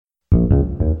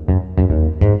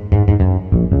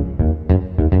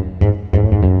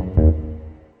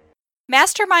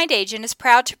Mastermind Agent is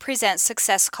proud to present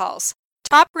Success Calls.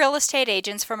 Top real estate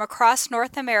agents from across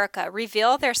North America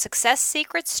reveal their success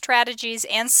secrets, strategies,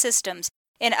 and systems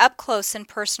in up-close and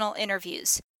personal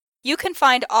interviews. You can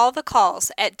find all the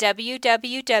calls at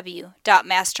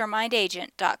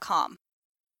www.mastermindagent.com.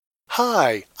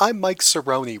 Hi, I'm Mike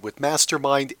Cerrone with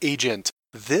Mastermind Agent.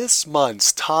 This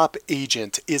month's top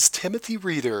agent is Timothy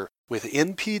Reeder with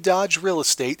NP Dodge Real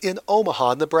Estate in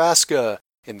Omaha, Nebraska.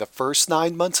 In the first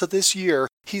 9 months of this year,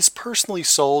 he's personally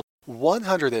sold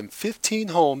 115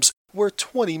 homes worth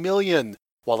 $20 million,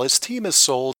 while his team has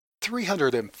sold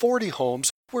 340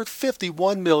 homes worth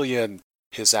 $51 million.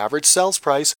 His average sales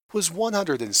price was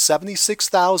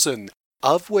 $176,000,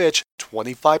 of which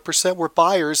 25% were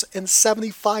buyers and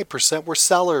 75% were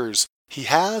sellers. He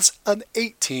has an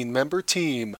 18-member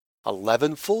team,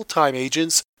 11 full-time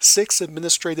agents, 6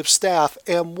 administrative staff,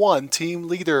 and 1 team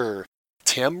leader.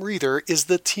 Tim Reeder is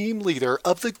the team leader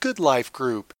of the Good Life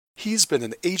Group. He's been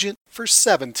an agent for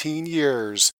 17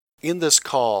 years. In this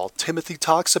call, Timothy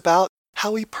talks about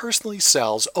how he personally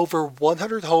sells over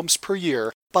 100 homes per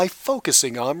year by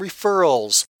focusing on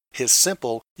referrals, his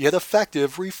simple yet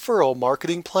effective referral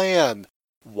marketing plan,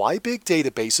 why big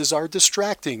databases are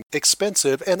distracting,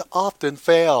 expensive, and often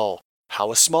fail,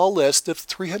 how a small list of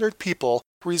 300 people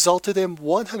resulted in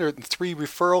 103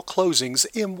 referral closings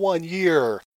in 1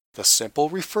 year, the simple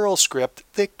referral script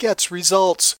that gets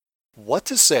results, what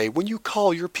to say when you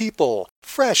call your people,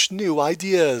 fresh new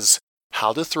ideas,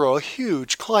 how to throw a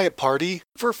huge client party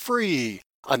for free,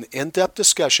 an in-depth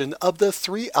discussion of the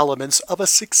 3 elements of a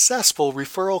successful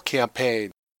referral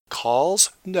campaign,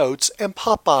 calls, notes, and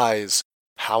pop-bys,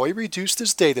 how he reduced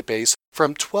his database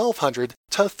from 1,200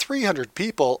 to 300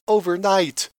 people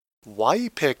overnight, why he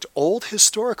picked old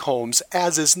historic homes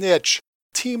as his niche,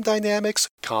 team dynamics,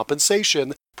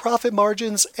 compensation, profit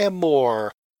margins, and more.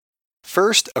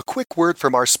 First, a quick word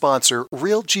from our sponsor,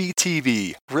 RealG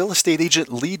TV, Real Estate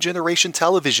Agent Lead Generation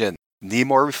Television. Need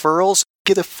more referrals?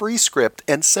 Get a free script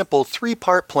and simple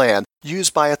 3-part plan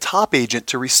used by a top agent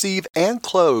to receive and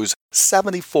close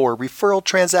 74 referral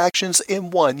transactions in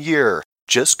 1 year.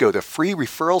 Just go to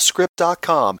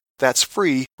freereferralscript.com. That's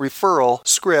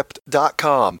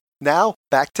freereferralscript.com. Now,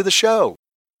 back to the show.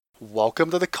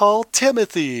 Welcome to the call,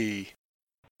 Timothy.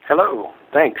 Hello.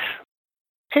 Thanks.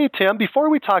 Hey, Tim, before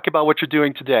we talk about what you're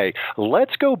doing today,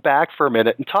 let's go back for a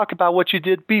minute and talk about what you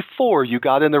did before you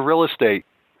got into real estate.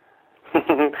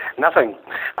 Nothing.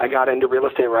 I got into real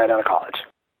estate right out of college.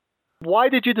 Why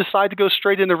did you decide to go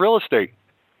straight into real estate?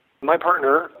 My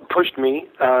partner pushed me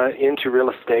into real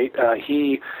estate.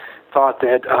 He thought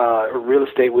that real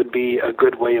estate would be a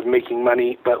good way of making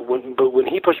money, but when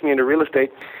he pushed me into real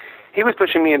estate, he was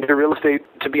pushing me into real estate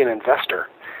to be an investor.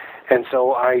 And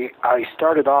so I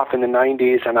started off in the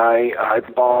 90s, and I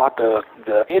bought the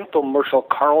infomercial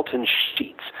Carlton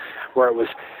sheets, where it was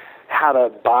how to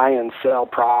buy and sell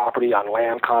property on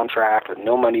land contract with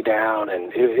no money down,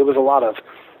 and it was a lot of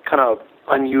kind of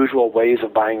unusual ways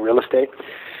of buying real estate.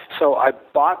 So I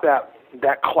bought that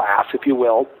class, if you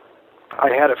will. I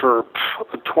had it for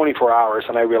 24 hours,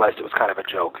 and I realized it was kind of a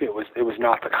joke. It was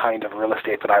not the kind of real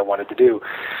estate that I wanted to do.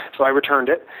 So I returned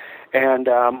it. And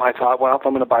I thought, well, if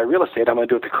I'm going to buy real estate, I'm going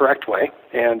to do it the correct way.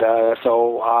 And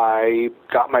so I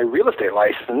got my real estate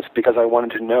license because I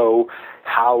wanted to know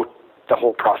how the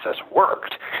whole process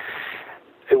worked.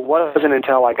 It wasn't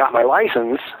until I got my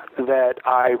license that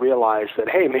I realized that,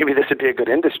 hey, maybe this would be a good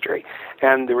industry.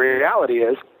 And the reality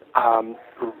is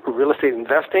real estate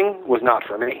investing was not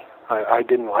for me. I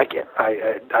didn't like it.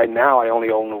 Now I only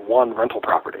own 1 rental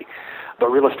property. But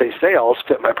real estate sales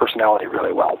fit my personality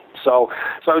really well. So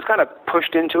I was kind of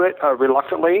pushed into it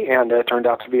reluctantly, and it turned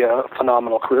out to be a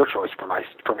phenomenal career choice for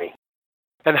me.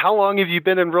 And how long have you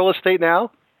been in real estate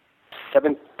now?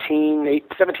 17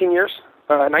 years.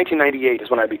 1998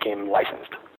 is when I became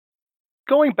licensed.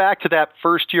 Going back to that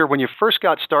first year when you first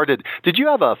got started, did you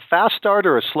have a fast start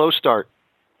or a slow start?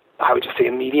 I would just say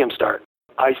a medium start.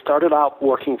 I started out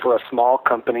working for a small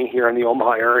company here in the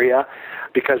Omaha area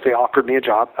because they offered me a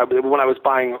job. When I was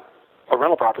buying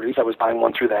rental properties, I was buying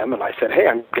one through them, and I said, hey,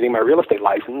 I'm getting my real estate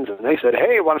license. And they said,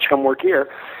 hey, why don't you come work here?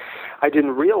 I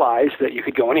didn't realize that you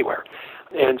could go anywhere.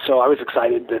 And so I was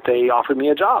excited that they offered me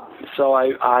a job. So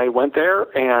I went there,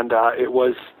 and it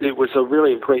was a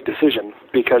really great decision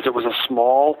because it was a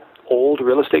small, old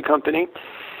real estate company.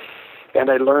 And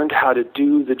I learned how to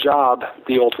do the job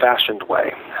the old-fashioned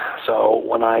way. So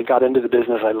when I got into the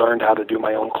business, I learned how to do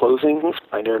my own closings.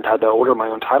 I learned how to order my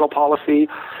own title policy,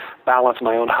 balance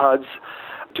my own HUDs,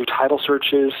 do title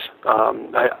searches.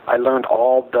 I learned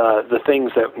all the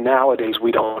things that nowadays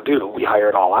we don't do. We hire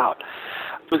it all out.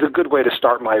 It was a good way to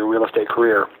start my real estate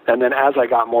career. And then as I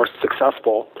got more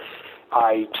successful,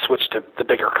 I switched to the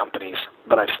bigger companies,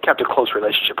 but I just kept a close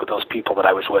relationship with those people that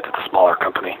I was with at the smaller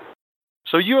company.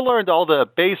 So you learned all the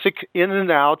basic in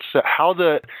and outs, how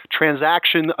the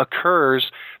transaction occurs.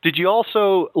 Did you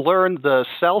also learn the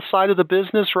sell side of the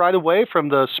business right away from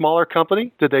the smaller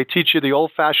company? Did they teach you the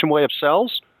old-fashioned way of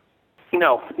sales?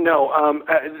 No,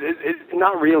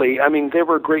 not really. I mean, they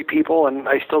were great people, and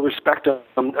I still respect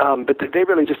them, but they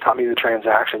really just taught me the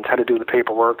transactions, how to do the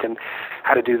paperwork, and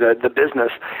how to do the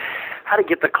business. How to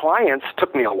get the clients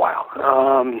took me a while.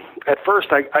 At first,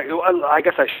 I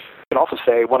guess I should also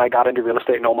say, when I got into real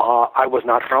estate in Omaha, I was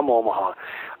not from Omaha,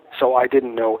 so I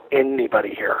didn't know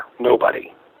anybody here,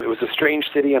 nobody. It was a strange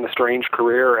city and a strange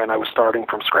career, and I was starting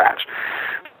from scratch.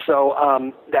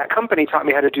 So that company taught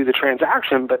me how to do the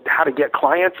transaction, but how to get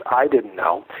clients, I didn't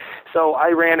know. So I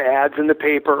ran ads in the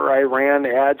paper. I ran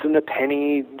ads in the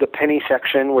penny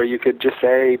section where you could just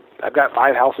say, I've got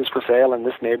 5 houses for sale in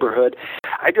this neighborhood.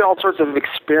 I did all sorts of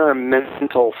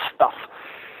experimental stuff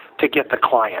to get the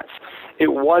clients.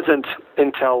 It wasn't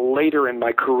until later in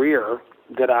my career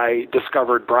that I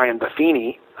discovered Brian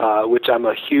Buffini, which I'm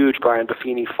a huge Brian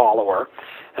Buffini follower,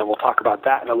 and we'll talk about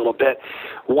that in a little bit.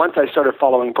 Once I started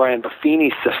following Brian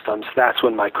Buffini's systems, that's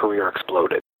when my career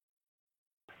exploded.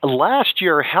 Last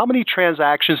year, how many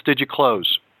transactions did you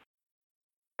close?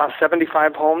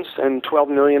 75 homes and $12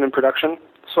 million in production.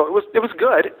 So it was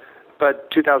good, but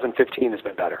 2015 has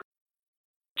been better.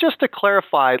 Just to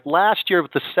clarify, last year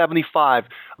with the 75,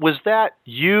 was that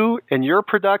you and your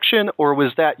production, or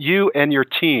was that you and your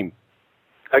team?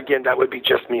 Again, that would be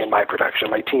just me and my production.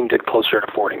 My team did closer to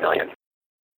 $40 million.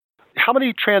 How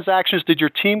many transactions did your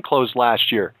team close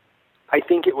last year? I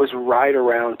think it was right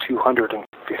around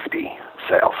 250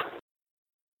 sales.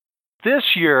 This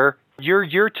year, your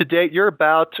year-to-date, you're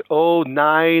about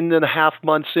 9.5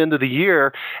 months into the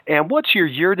year. And what's your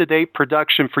year-to-date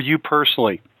production for you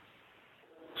personally?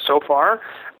 So far,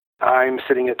 I'm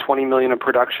sitting at $20 million in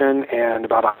production and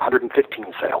about 115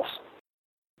 sales.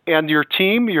 And your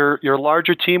team, your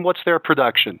larger team, what's their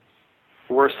production?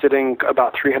 We're sitting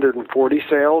about 340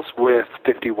 sales with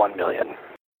 $51 million.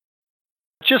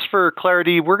 Just for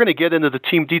clarity, we're going to get into the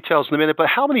team details in a minute, but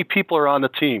how many people are on the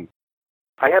team?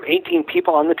 I have 18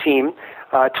 people on the team.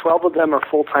 12 of them are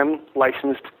full-time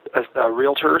licensed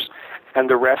realtors, and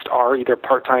the rest are either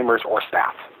part-timers or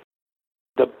staff.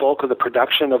 The bulk of the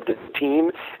production of the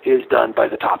team is done by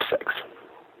the top 6.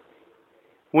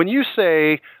 When you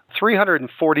say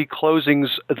 340 closings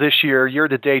this year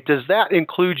to date, does that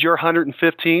include your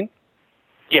 115?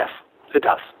 Yes, it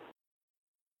does.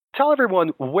 Tell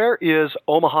everyone, where is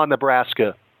Omaha,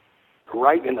 Nebraska?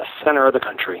 Right in the center of the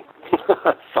country.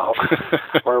 So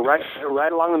we're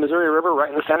right along the Missouri River, right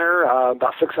in the center,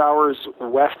 about 6 hours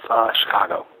west of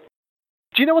Chicago.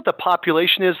 Do you know what the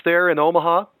population is there in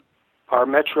Omaha? Our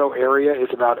metro area is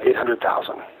about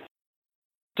 800,000.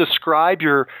 Describe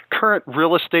your current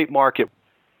real estate market.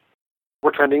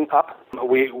 We're trending up.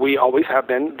 We always have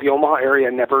been. The Omaha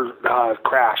area never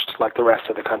crashed like the rest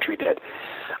of the country did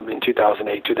in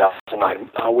 2008,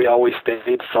 2009. We always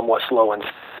stayed somewhat slow and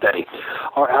steady.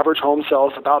 Our average home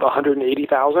sells about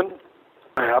 $180,000.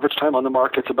 Our average time on the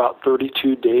market's about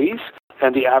 32 days,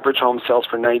 and the average home sells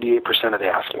for 98% of the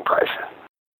asking price.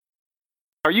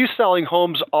 Are you selling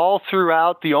homes all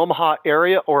throughout the Omaha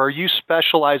area, or are you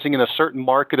specializing in a certain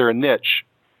market or a niche?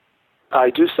 I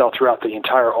do sell throughout the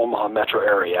entire Omaha metro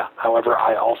area. However,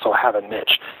 I also have a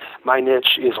niche. My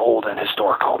niche is old and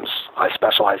historic homes. I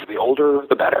specialize the older,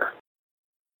 the better.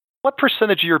 What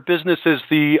percentage of your business is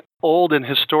the old and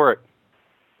historic?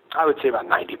 I would say about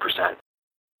 90%.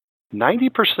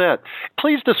 90%.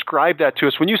 Please describe that to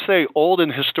us. When you say old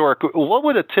and historic, what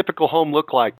would a typical home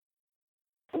look like?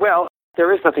 Well,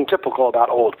 there is nothing typical about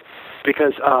old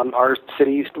because our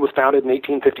city was founded in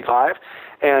 1855,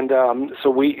 and so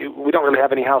we don't really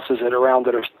have any houses that are around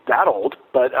that are that old,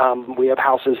 but we have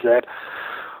houses that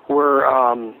were,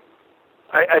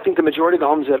 I think the majority of the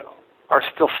homes that are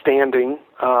still standing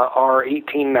are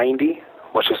 1890,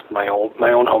 which is my own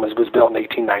home was built in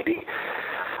 1890.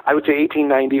 I would say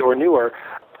 1890 or newer.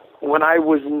 When I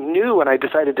was new and I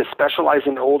decided to specialize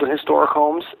in old and historic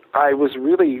homes, I was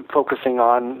really focusing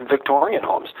on Victorian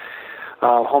homes,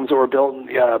 homes that were built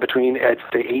between, I'd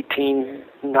say,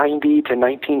 1890 to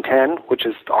 1910, which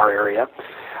is our area,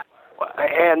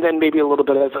 and then maybe a little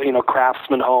bit of,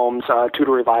 craftsman homes,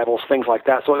 Tudor revivals, things like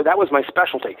that. So that was my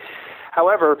specialty.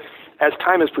 However, as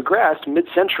time has progressed,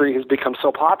 mid-century has become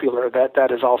so popular that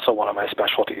that is also one of my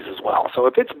specialties as well. So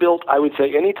if it's built, I would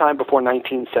say, any time before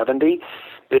 1970,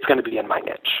 it's going to be in my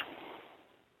niche.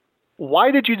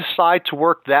 Why did you decide to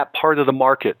work that part of the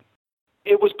market?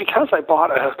 It was because I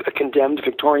bought a condemned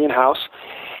Victorian house,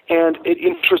 and it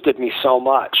interested me so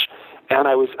much. And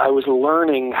I was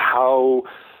learning how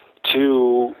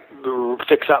to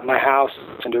fix up my house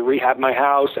and to rehab my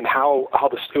house, and how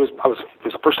this it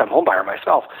was a first time home buyer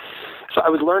myself, so I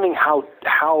was learning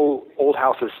how old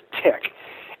houses tick.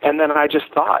 And then I just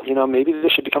thought, maybe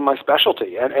this should become my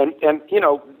specialty. And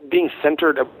being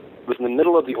centered, I was in the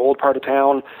middle of the old part of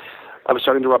town. I was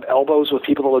starting to rub elbows with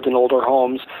people that lived in older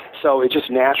homes, so it just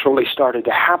naturally started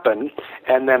to happen,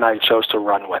 and then I chose to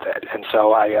run with it. And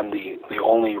so I am the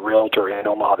only realtor in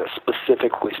Omaha that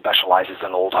specifically specializes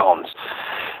in old homes.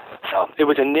 So it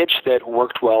was a niche that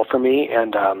worked well for me,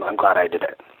 and I'm glad I did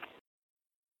it.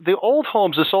 The old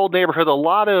homes, this old neighborhood, a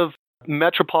lot of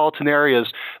metropolitan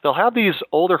areas, they'll have these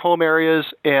older home areas,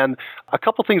 and a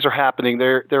couple things are happening.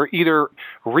 They're either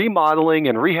remodeling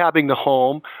and rehabbing the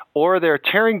home, or they're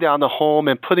tearing down the home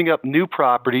and putting up new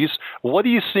properties. What are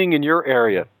you seeing in your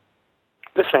area?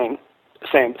 The same.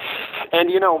 And,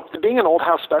 being an old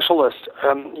house specialist,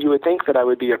 you would think that I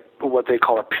would be what they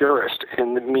call a purist,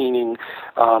 in the meaning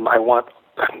I want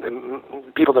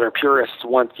people that are purists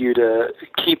want you to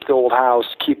keep the old house,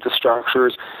 keep the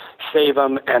structures, save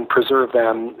them and preserve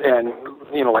them, and,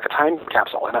 like a time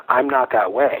capsule. And I'm not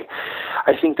that way.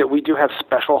 I think that we do have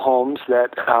special homes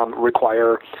that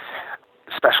require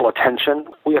special attention.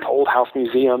 We have old house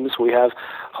museums. We have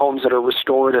homes that are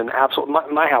restored, and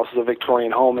my house is a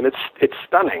Victorian home, and it's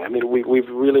stunning. I mean, we've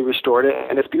really restored it,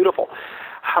 and it's beautiful.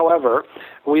 However,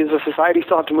 we as a society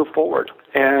still have to move forward.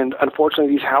 And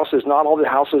unfortunately, these houses, not all the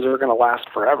houses are going to last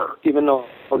forever. Even though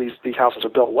these houses are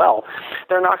built well,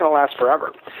 they're not going to last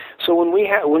forever. So when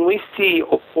we see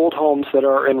old homes that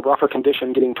are in rougher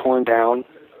condition getting torn down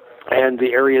and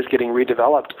the areas getting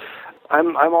redeveloped,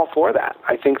 I'm all for that.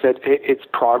 I think that it's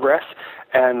progress,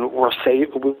 and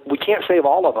we can't save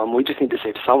all of them. We just need to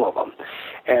save some of them.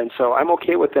 And so I'm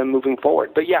okay with them moving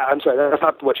forward. But yeah, I'm sorry, that's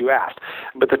not what you asked.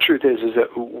 But the truth is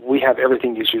that we have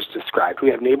everything you just described. We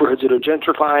have neighborhoods that are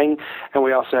gentrifying, and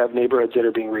we also have neighborhoods that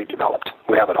are being redeveloped.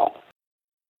 We have it all.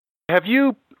 Have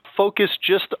you focused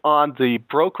just on the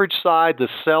brokerage side, the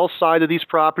sell side of these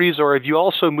properties, or have you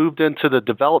also moved into the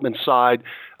development side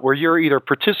where you're either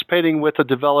participating with a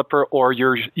developer or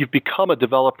you've become a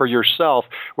developer yourself,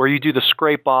 where you do the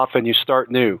scrape off and you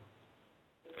start new?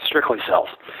 Strictly sales.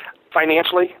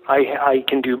 Financially, I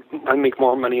make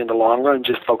more money in the long run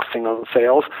just focusing on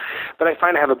sales, but I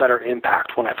find I have a better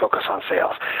impact when I focus on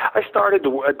sales. I started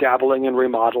dabbling in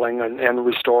remodeling and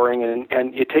restoring,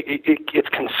 and it's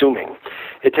consuming.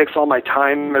 It takes all my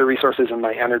time, my resources, and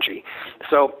my energy.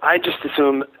 So I just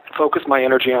focus my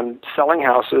energy on selling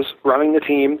houses, running the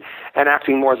team, and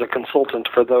acting more as a consultant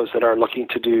for those that are looking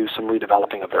to do some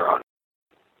redeveloping of their own.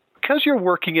 Because you're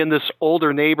working in this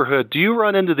older neighborhood, do you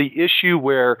run into the issue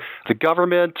where the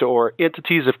government or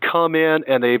entities have come in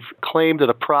and they've claimed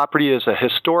that a property is a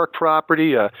historic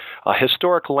property, a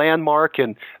historic landmark,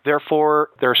 and therefore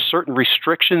there are certain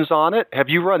restrictions on it? Have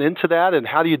you run into that, and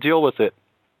how do you deal with it?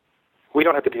 We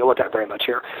don't have to deal with that very much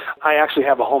here. I actually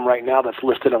have a home right now that's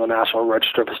listed on the National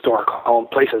Register of Historic Home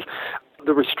Places.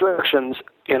 The restrictions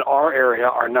in our area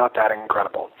are not that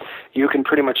incredible. You can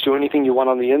pretty much do anything you want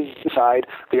on the inside.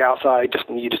 The outside,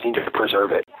 you just need to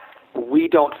preserve it. We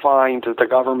don't find that the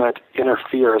government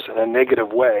interferes in a negative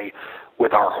way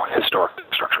with our historic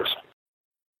structures.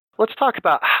 Let's talk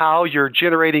about how you're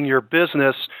generating your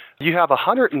business. You have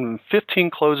 115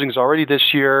 closings already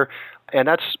this year, and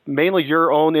that's mainly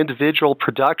your own individual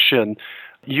production,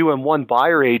 you and one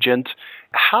buyer agent.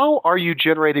 How are you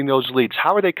generating those leads?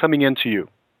 How are they coming into you?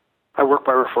 I work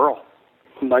by referral.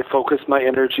 My focus, my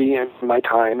energy, and my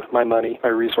time, my money, my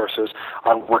resources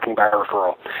on working by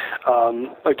referral.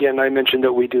 Again, I mentioned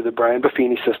that we do the Brian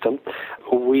Buffini system.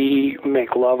 We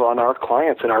make love on our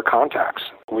clients and our contacts.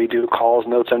 We do calls,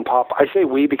 notes, and pop. I say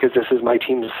we because this is my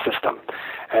team's system,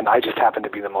 and I just happen to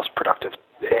be the most productive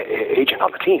agent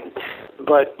on the team.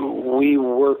 But we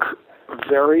work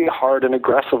very hard and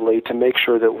aggressively to make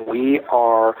sure that we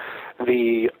are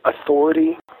the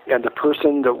authority and the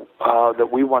person that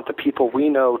we want the people we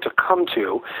know to come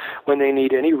to when they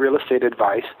need any real estate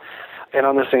advice. And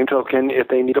on the same token, if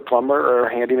they need a plumber or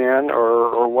a handyman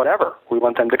or whatever, we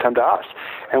want them to come to us.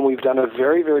 And we've done a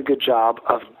very, very good job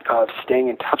of staying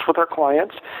in touch with our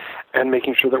clients and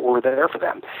making sure that we're there for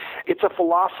them. It's a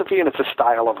philosophy and it's a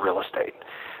style of real estate.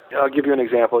 I'll give you an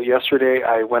example. Yesterday,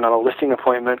 I went on a listing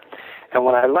appointment, and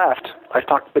when I left, I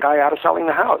talked the guy out of selling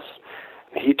the house.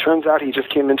 He turns out he just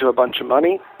came into a bunch of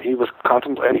money. He was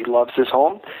contemplating, he loves his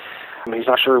home. He's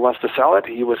not sure he wants to sell it.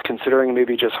 He was considering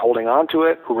maybe just holding on to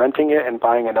it, renting it, and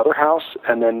buying another house.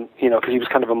 And then, because he was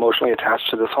kind of emotionally attached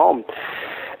to this home.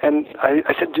 And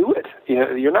I said, do it.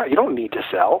 You don't need to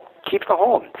sell. Keep the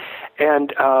home.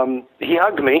 And he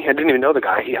hugged me. I didn't even know the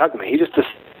guy. He hugged me. He just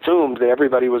assumed that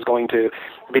everybody was going to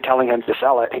be telling him to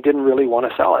sell it. He didn't really want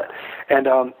to sell it. And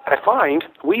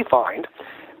we find,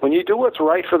 when you do what's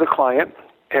right for the client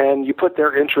and you put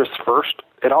their interests first,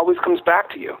 it always comes back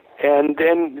to you. And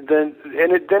then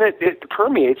it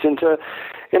permeates into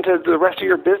the rest of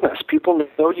your business. People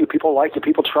know you, people like you,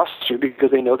 people trust you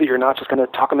because they know that you're not just going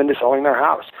to talk them into selling their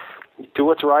house. You do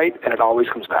what's right, and it always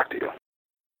comes back to you.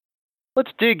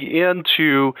 Let's dig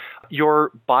into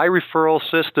your by referral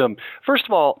system. First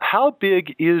of all, how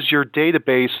big is your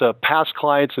database of past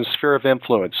clients and sphere of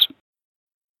influence?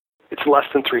 It's less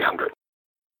than 300.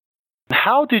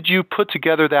 How did you put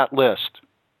together that list?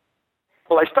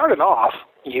 Well, I started off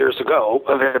years ago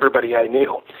of everybody I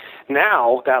knew.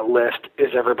 Now that list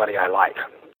is everybody I like.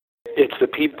 It's the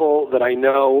people that I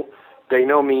know. They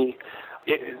know me.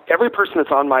 Every person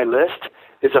that's on my list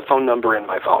is a phone number in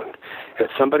my phone.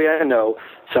 It's somebody I know,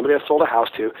 somebody I've sold a house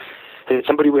to, it's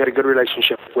somebody we had a good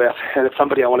relationship with, and it's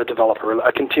somebody I want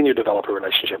to continue to develop a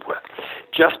relationship with.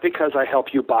 Just because I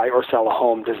help you buy or sell a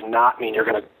home does not mean you're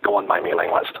going to go on my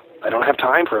mailing list. I don't have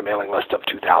time for a mailing list of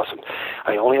 2,000.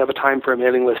 I only have a time for a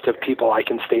mailing list of people I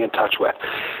can stay in touch with.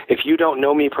 If you don't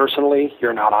know me personally,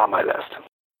 you're not on my list.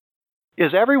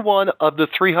 Is every one of the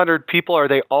 300 people, are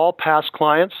they all past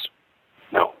clients?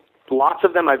 No. Lots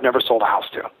of them I've never sold a house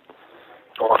to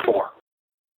or for.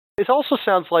 It also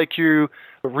sounds like you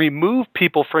remove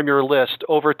people from your list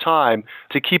over time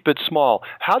to keep it small.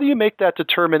 How do you make that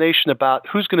determination about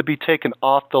who's going to be taken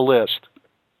off the list?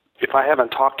 If I haven't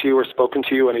talked to you or spoken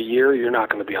to you in a year, you're not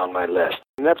going to be on my list.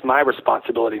 And that's my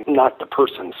responsibility, not the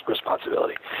person's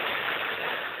responsibility.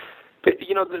 But,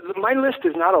 my list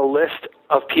is not a list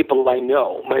of people I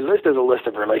know. My list is a list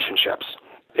of relationships.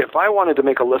 If I wanted to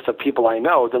make a list of people I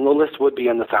know, then the list would be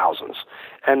in the thousands.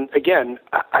 And again,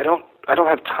 I don't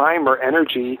have time or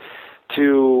energy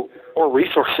or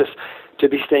resources to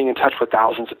be staying in touch with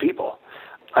thousands of people.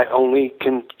 I only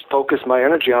can focus my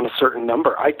energy on a certain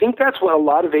number. I think that's what a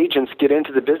lot of agents get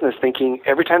into the business thinking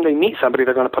every time they meet somebody,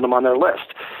 they're going to put them on their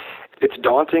list. It's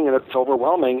daunting and it's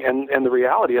overwhelming, and the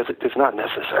reality is it's not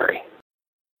necessary.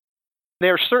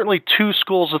 There are certainly two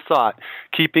schools of thought,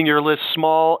 keeping your list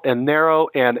small and narrow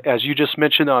and, as you just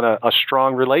mentioned, on a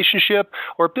strong relationship,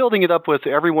 or building it up with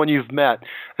everyone you've met.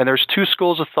 And there's two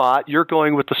schools of thought. You're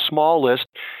going with the small list.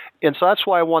 And so that's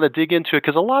why I want to dig into it,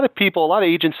 because a lot of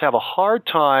agents have a hard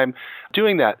time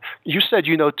doing that. You said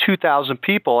 2,000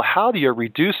 people. How do you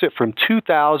reduce it from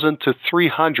 2,000 to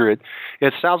 300?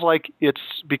 It sounds like it's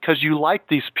because you like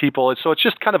these people. So it's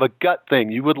just kind of a gut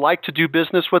thing. You would like to do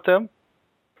business with them?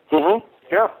 Mm-hmm.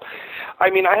 Yeah. I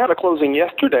had a closing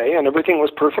yesterday and everything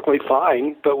was perfectly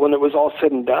fine, but when it was all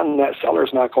said and done, that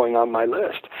seller's not going on my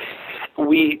list.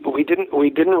 We didn't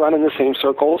run in the same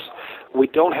circles. We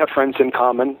don't have friends in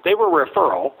common. They were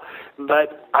referral,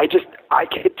 but I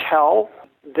could tell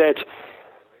that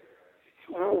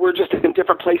we're just in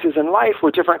different places in life.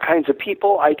 We're different kinds of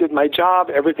people. I did my job.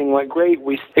 Everything went great.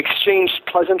 We exchanged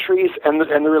pleasantries, and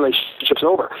the relationship's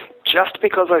over. Just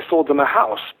because I sold them a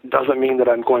house doesn't mean that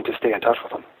I'm going to stay in touch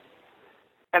with them.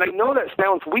 And I know that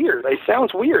sounds weird. It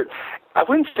sounds weird. I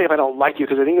wouldn't say if I don't like you,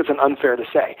 because I think it's unfair to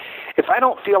say. If I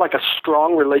don't feel like a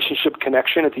strong relationship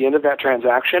connection at the end of that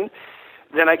transaction,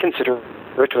 then I consider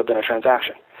it to have been a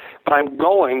transaction. But I'm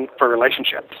going for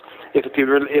relationships. If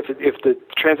the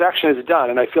transaction is done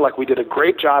and I feel like we did a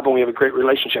great job and we have a great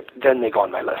relationship, then they go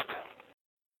on my list.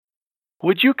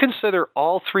 Would you consider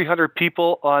all 300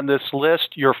 people on this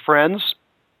list your friends?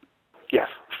 Yes.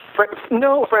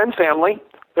 No, friends, family.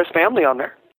 There's family on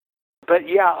there. But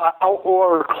yeah,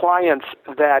 or clients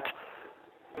that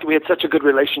we had such a good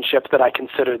relationship that I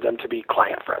considered them to be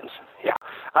client friends. Yeah.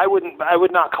 I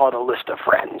would not call it a list of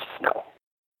friends, no.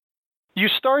 You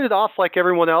started off like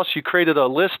everyone else. You created a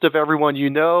list of everyone you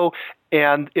know,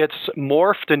 and it's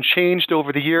morphed and changed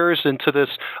over the years into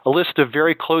a list of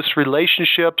very close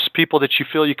relationships, people that you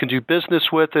feel you can do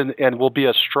business with and will be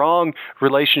a strong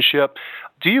relationship.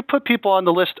 Do you put people on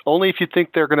the list only if you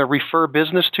think they're going to refer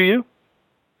business to you?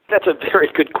 That's a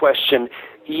very good question.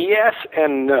 Yes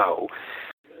and no.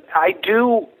 I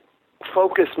do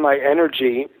focus my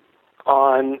energy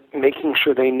on making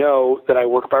sure they know that I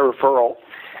work by referral.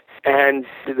 And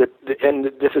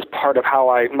this is part of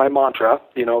my mantra,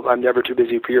 I'm never too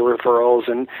busy for your referrals,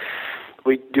 and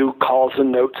we do calls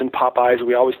and notes and Popeyes.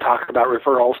 We always talk about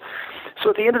referrals. So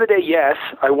at the end of the day, yes,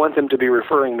 I want them to be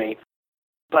referring me,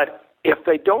 but if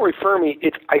they don't refer me,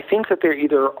 I think that they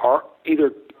either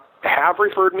have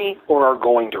referred me or are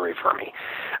going to refer me.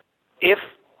 If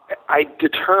I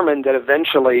determine that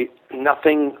eventually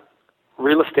nothing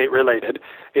real estate related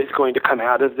is going to come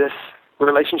out of this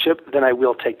relationship, then I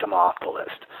will take them off the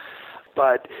list.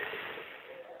 But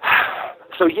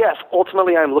so yes,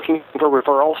 ultimately I'm looking for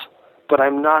referrals, but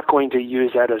I'm not going to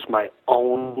use that as my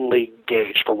only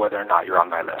gauge for whether or not you're on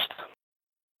my list.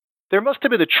 There must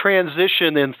have been a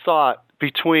transition in thought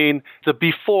between the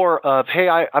before of, hey,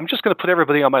 I'm just going to put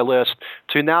everybody on my list,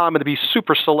 to now I'm going to be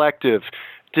super selective.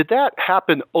 Did that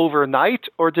happen overnight,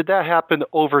 or did that happen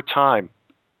over time?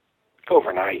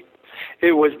 Overnight.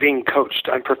 It was being coached.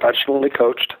 I'm professionally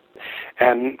coached,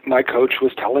 and my coach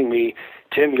was telling me,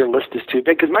 Tim, your list is too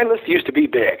big, because my list used to be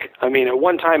big. I mean, at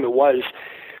one time it was,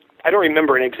 I don't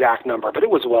remember an exact number, but it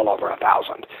was well over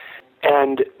 1,000.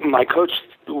 And my coach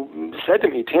said to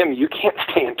me, Tim, you can't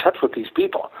stay in touch with these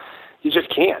people. You just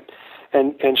can't.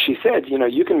 And she said,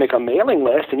 you can make a mailing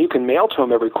list and you can mail to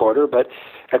them every quarter, but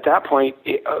at that point,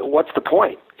 what's the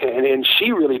point? And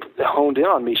she really honed in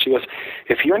on me. She goes,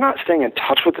 if you're not staying in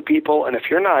touch with the people, and if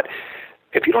you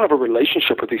don't have a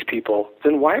relationship with these people,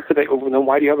 then why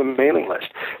do you have a mailing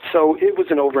list? So it was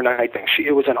an overnight thing.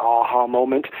 It was an aha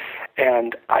moment,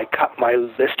 and I cut my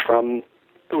list from,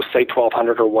 say,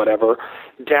 1,200 or whatever,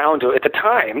 down to, at the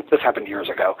time, this happened years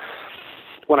ago,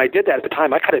 when I did that at the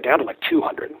time, I cut it down to like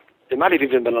 200. It might have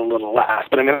even been a little less,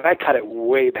 but I cut it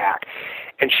way back,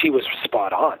 and she was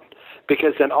spot on.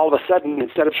 Because then all of a sudden,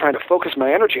 instead of trying to focus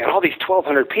my energy on all these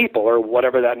 1,200 people or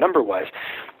whatever that number was,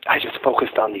 I just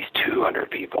focused on these 200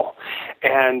 people.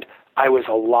 And I was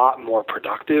a lot more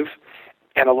productive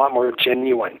and a lot more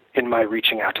genuine in my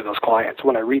reaching out to those clients.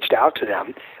 When I reached out to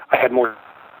them, I had more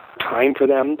time for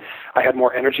them, I had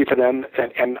more energy for them,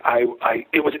 and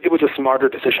it was a smarter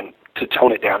decision to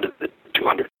tone it down to the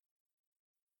 200.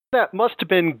 That must have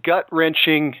been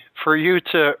gut-wrenching for you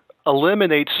to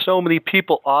eliminate so many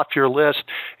people off your list.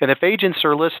 And if agents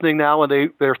are listening now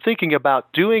and they're thinking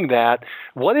about doing that,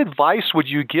 what advice would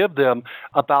you give them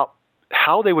about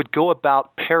how they would go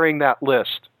about paring that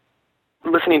list?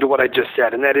 Listening to what I just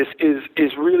said, and that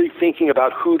is really thinking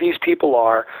about who these people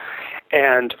are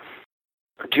and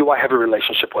do I have a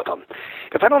relationship with them?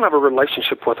 If I don't have a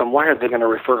relationship with them, why are they going to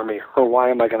refer me, or why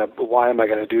am I going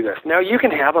to do this? Now, you can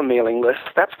have a mailing list.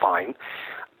 That's fine.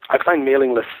 I find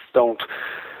mailing lists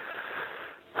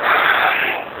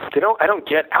I don't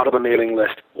get out of a mailing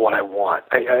list what I want.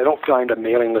 I don't find a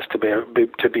mailing list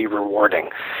to be rewarding.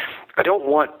 I don't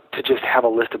want to just have a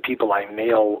list of people I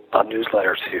mail a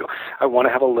newsletter to. I want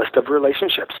to have a list of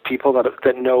relationships, people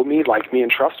that know me, like me,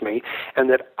 and trust me, and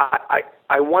that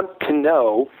I want to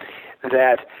know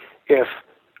that if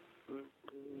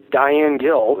Diane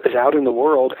Gill is out in the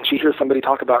world and she hears somebody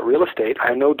talk about real estate,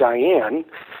 I know Diane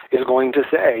is going to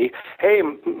say, hey,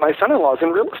 my son-in-law is in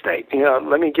real estate.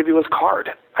 Let me give you his card.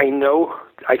 I know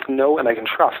and I can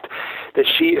trust that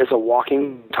she is a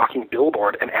walking, talking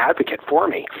billboard, an advocate for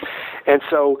me. And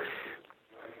so,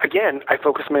 again, I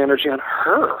focus my energy on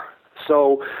her.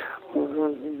 So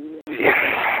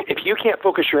if you can't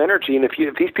focus your energy, and if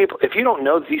you don't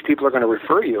know that these people are going to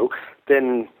refer you,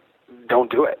 then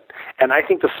don't do it. And I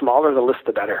think the smaller the list,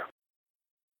 the better.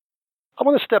 I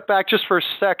want to step back just for a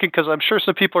second because I'm sure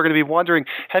some people are going to be wondering,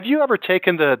 have you ever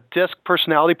taken the DISC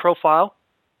personality profile?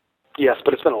 Yes,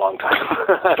 but it's been a long time.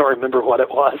 I don't remember what it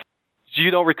was. You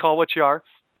don't recall what you are?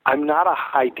 I'm not a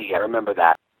high D. I remember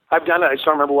that. I've done it. I just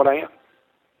don't remember what I am.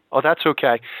 Oh, that's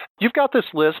okay. You've got this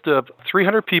list of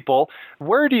 300 people.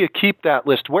 Where do you keep that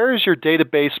list? Where is your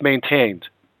database maintained?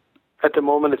 At the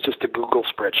moment, it's just a Google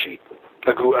spreadsheet,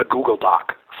 a Google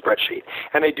Doc spreadsheet.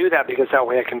 And I do that because that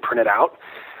way I can print it out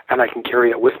and I can carry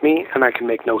it with me and I can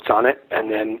make notes on it. And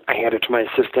then I hand it to my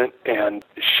assistant and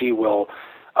she will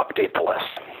update the list.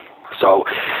 So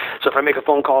if I make a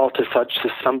phone call to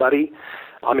somebody,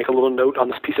 I'll make a little note on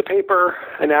this piece of paper,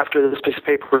 and after this piece of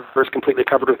paper is completely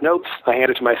covered with notes, I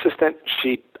hand it to my assistant.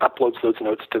 She uploads those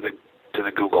notes to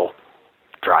the Google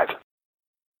Drive.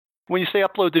 When you say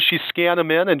upload, does she scan them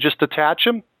in and just attach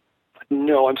them?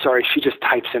 No, I'm sorry. She just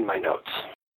types in my notes.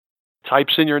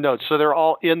 Types in your notes. So they're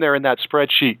all in there in that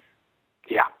spreadsheet.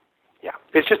 Yeah.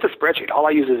 It's just a spreadsheet. All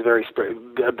I use is a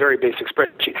very basic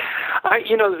spreadsheet.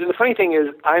 The funny thing is,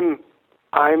 I'm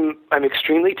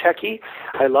extremely techie.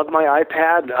 I love my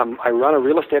iPad. I run a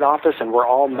real estate office, and we're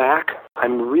all Mac.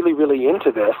 I'm really, really into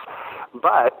this.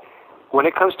 But when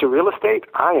it comes to real estate,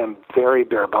 I am very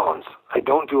bare bones. I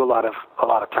don't do a lot of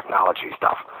technology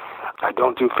stuff. I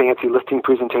don't do fancy listing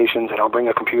presentations. I don't bring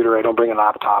a computer. I don't bring a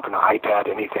laptop, an iPad,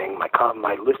 anything.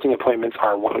 My listing appointments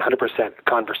are 100%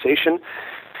 conversation.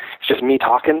 It's just me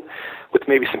talking with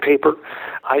maybe some paper.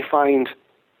 I find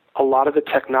a lot of the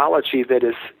technology that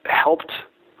has helped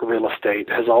real estate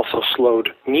has also slowed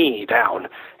me down.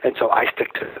 And so I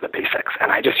stick to the basics,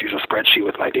 and I just use a spreadsheet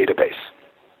with my database.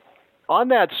 On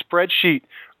that spreadsheet,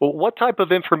 what type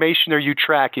of information are you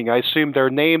tracking? I assume their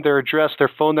name, their address, their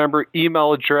phone number,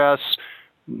 email address.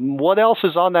 What else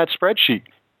is on that spreadsheet?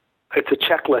 It's a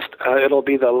checklist. It'll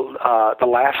be the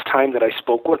last time that I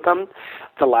spoke with them,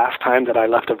 the last time that I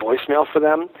left a voicemail for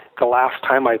them, the last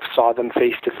time I saw them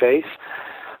face to face,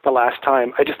 the last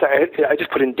time. I just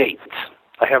put in dates.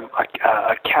 I have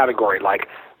a category like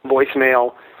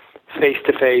voicemail, face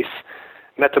to face,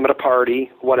 met them at a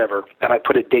party, whatever, and I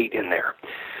put a date in there.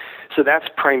 So that's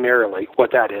primarily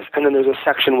what that is. And then there's a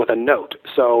section with a note.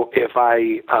 So if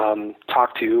I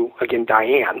talk to, again,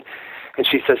 Diane, and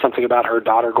she says something about her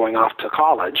daughter going off to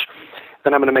college,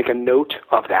 then I'm going to make a note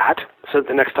of that so that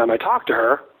the next time I talk to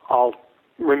her, I'll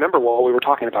remember what we were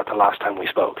talking about the last time we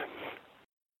spoke.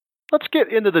 Let's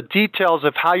get into the details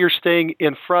of how you're staying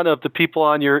in front of the people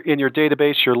in your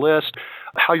database, your list,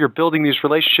 how you're building these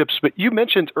relationships. But you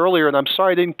mentioned earlier, and I'm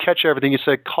sorry I didn't catch everything, you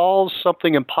said calls,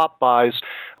 something, and pop-bys.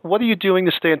 What are you doing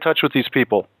to stay in touch with these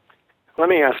people? Let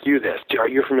me ask you this. Are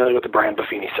you familiar with the Brian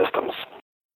Buffini systems?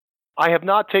 I have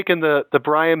not taken the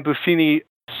Brian Buffini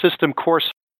system course.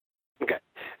 Okay.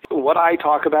 What I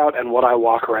talk about and what I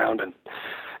walk around, and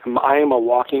I am a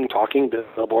walking, talking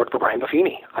billboard for Brian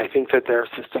Buffini. I think that their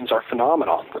systems are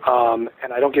phenomenal,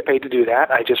 and I don't get paid to do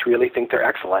that. I just really think they're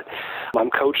excellent.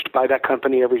 I'm coached by that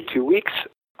company every 2 weeks.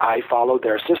 I follow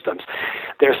their systems.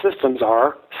 Their systems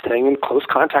are staying in close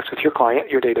contact with your client,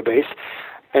 your database,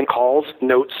 and calls,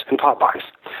 notes, and pop-bys.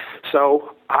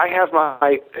 So I have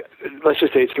let's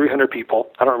just say it's 300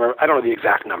 people. I don't know the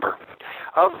exact number.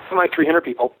 Of my 300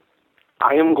 people,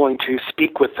 I am going to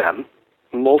speak with them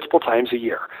multiple times a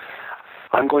year.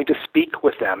 I'm going to speak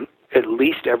with them at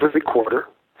least every quarter.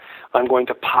 I'm going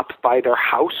to pop by their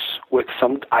house with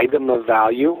some item of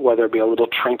value, whether it be a little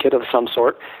trinket of some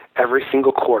sort, every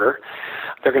single quarter.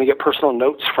 They're going to get personal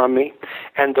notes from me,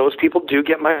 and those people do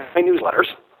get my newsletters,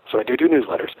 so I do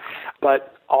newsletters.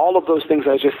 But all of those things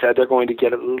I just said, they're going to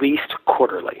get at least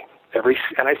quarterly.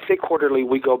 And I say quarterly,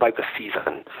 we go by the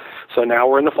season. So now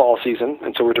we're in the fall season,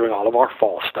 and so we're doing all of our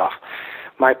fall stuff.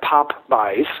 My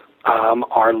pop-bys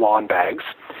are lawn bags,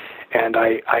 and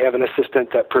I have an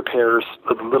assistant that prepares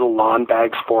little lawn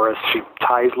bags for us. She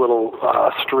ties little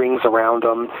strings around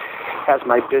them, has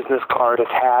my business card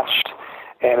attached,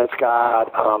 and it's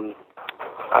got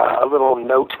a little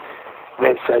note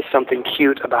that says something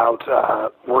cute about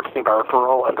working by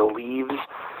referral and the leaves.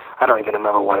 I don't even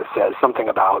remember what it says. Something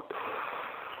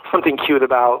cute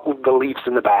about the leaves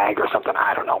in the bag or something.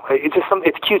 I don't know. It's just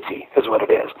it's cutesy is what it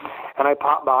is. And I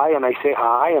pop by and I say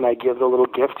hi and I give the little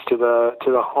gifts to the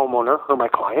homeowner or my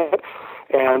client,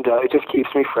 and it just keeps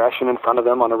me fresh and in front of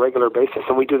them on a regular basis.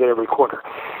 And we do that every quarter.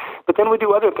 But then we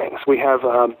do other things. We have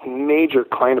major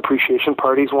client appreciation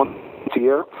parties once a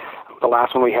year. The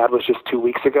last one we had was just 2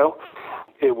 weeks ago.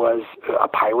 It was a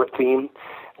pirate theme.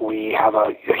 We have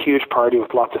a huge party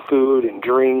with lots of food and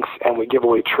drinks, and we give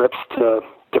away trips to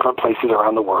different places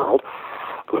around the world.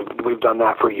 We've done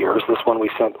that for years. This one we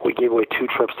gave away 2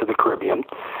 trips to the Caribbean.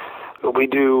 We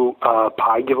do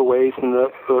pie giveaways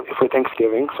for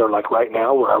Thanksgiving. So like right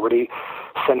now, we're already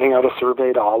sending out a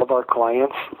survey to all of our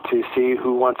clients to see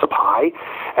who wants a pie.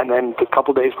 And then a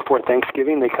couple days before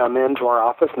Thanksgiving, they come into our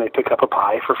office and they pick up a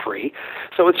pie for free.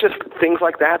 So it's just things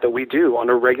like that we do on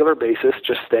a regular basis,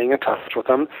 just staying in touch with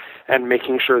them and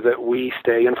making sure that we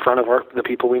stay in front of the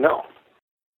people we know.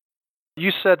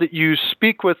 You said that you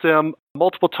speak with them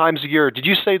multiple times a year. Did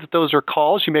you say that those are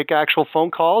calls? You make actual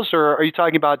phone calls, or are you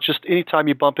talking about just any time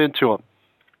you bump into them?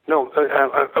 No,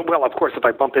 well, of course, if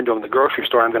I bump into them in the grocery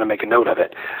store, I'm going to make a note of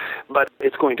it. But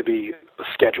it's going to be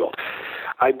scheduled.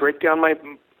 I break down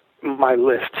my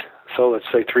list. So let's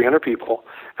say 300 people,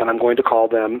 and I'm going to call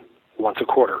them once a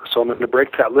quarter. So I'm going to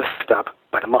break that list up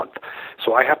by a month.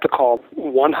 So I have to call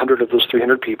 100 of those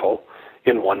 300 people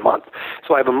in 1 month.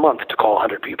 So I have a month to call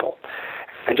 100 people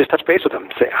and just touch base with them.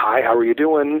 Say, hi, how are you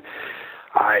doing?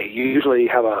 I usually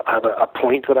have a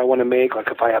point that I want to make. Like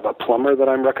if I have a plumber that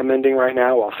I'm recommending right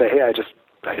now, I'll say, hey, I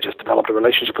just developed a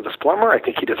relationship with this plumber. I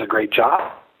think he does a great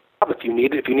job. If you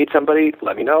need somebody,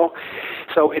 let me know.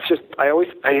 So it's just I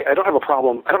don't have a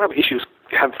problem. I don't have issues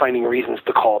finding reasons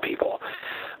to call people.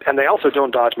 And they also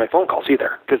don't dodge my phone calls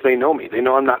either because they know me. They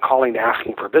know I'm not calling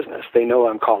asking for business. They know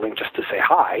I'm calling just to say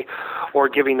hi or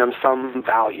giving them some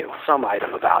value, some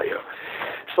item of value.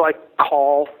 So I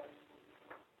call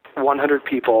 100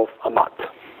 people a month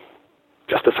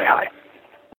just to say hi.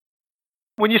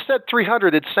 When you said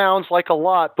 300, it sounds like a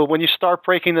lot, but when you start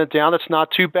breaking it down, it's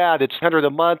not too bad. It's 100 a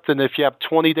month, and if you have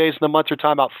 20 days in the month, you're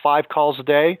talking about 5 calls a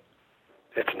day?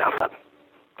 It's nothing.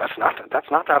 That's nothing. That's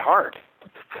not that hard.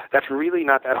 That's really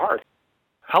not that hard.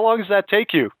 How long does that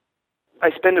take you?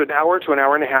 I spend an hour to an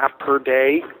hour and a half per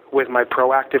day with my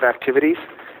proactive activities,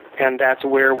 and that's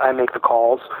where I make the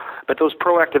calls. But those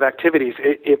proactive activities,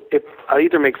 if I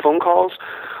either make phone calls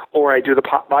or I do the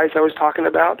pop buys I was talking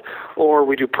about, or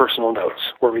we do personal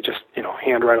notes where we just,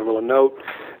 handwrite a little note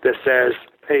that says,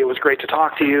 hey, it was great to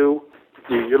talk to you.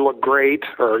 You look great,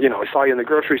 or, I saw you in the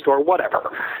grocery store,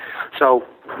 whatever. So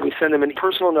we send them a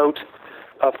personal note,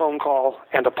 a phone call,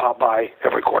 and a pop by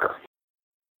every quarter.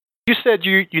 You said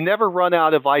you never run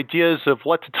out of ideas of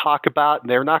what to talk about, and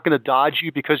they're not going to dodge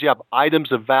you because you have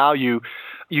items of value.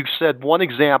 You said one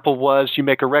example was you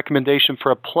make a recommendation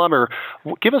for a plumber.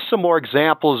 Give us some more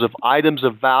examples of items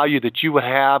of value that you would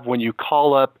have when you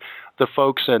call up the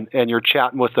folks and you're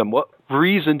chatting with them. What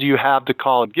reason do you have to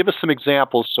call them? Give us some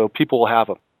examples so people will have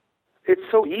them. It's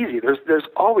so easy. There's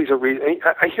always a reason.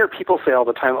 I hear people say all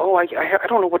the time, I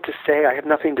don't know what to say. I have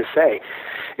nothing to say.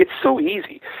 It's so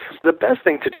easy. The best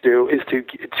thing to do is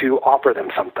to offer them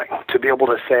something, to be able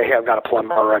to say, hey, I've got a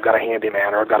plumber, or I've got a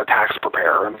handyman, or I've got a tax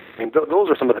preparer. I mean, those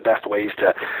are some of the best ways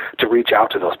to reach out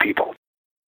to those people.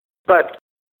 But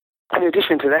in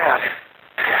addition to that,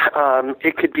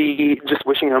 it could be just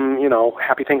wishing them,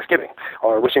 happy Thanksgiving,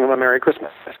 or wishing them a Merry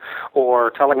Christmas,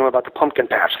 or telling them about the pumpkin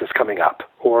patch that's coming up,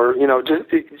 or,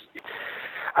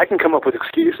 I can come up with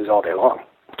excuses all day long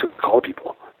to call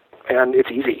people, and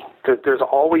it's easy. There's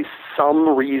always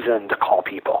some reason to call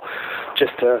people,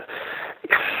 just to,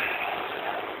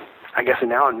 I guess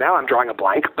now I'm drawing a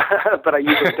blank, but I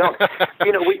usually don't.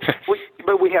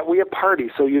 We have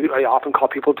parties, so I often call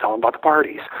people to tell them about the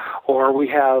parties, or we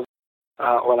have,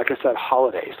 or like I said,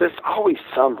 holidays. There's always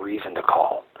some reason to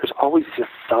call. There's always just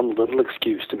some little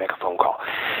excuse to make a phone call.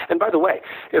 And by the way,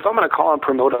 if I'm going to call and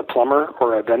promote a plumber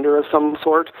or a vendor of some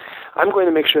sort, I'm going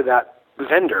to make sure that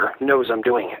vendor knows I'm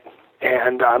doing it.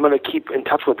 And I'm going to keep in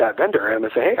touch with that vendor. And I'm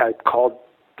going to say, hey, I called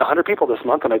 100 people this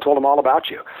month and I told them all about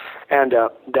you. And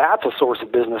that's a source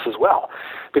of business as well,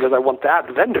 because I want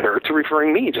that vendor to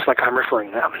referring me just like I'm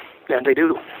referring them. And they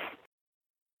do.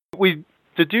 We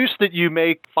deduce that you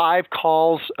make 5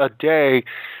 calls a day.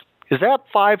 Is that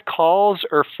 5 calls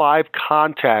or 5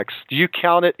 contacts? Do you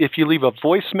count it if you leave a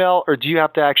voicemail, or do you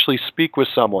have to actually speak with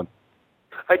someone?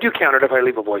 I do count it if I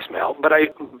leave a voicemail, but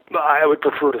I would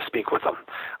prefer to speak with them.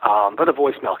 But the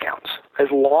voicemail counts. As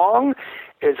long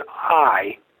as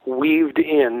I weaved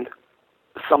in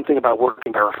something about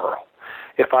working by referral.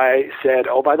 If I said,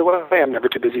 oh, by the way, I'm never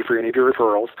too busy for any of your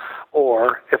referrals,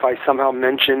 or if I somehow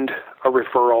mentioned a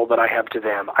referral that I have to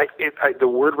them, the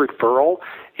word referral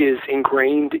is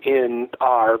ingrained in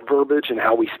our verbiage and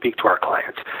how we speak to our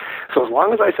clients. So as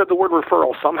long as I said the word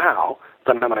referral somehow,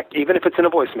 then I'm going to, even if it's in a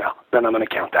voicemail, then I'm going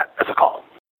to count that as a call.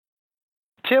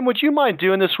 Tim, would you mind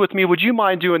doing this with me? Would you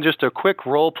mind doing just a quick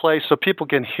role play so people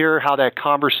can hear how that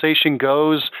conversation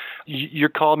goes? You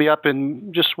call me up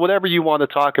and just whatever you want to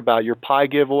talk about, your pie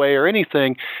giveaway or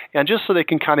anything, and just so they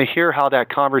can kind of hear how that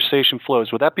conversation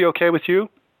flows. Would that be okay with you?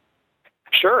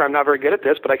 Sure. I'm not very good at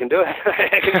this, but I can do it.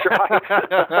 I can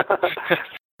try.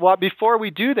 Well, before we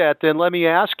do that, then let me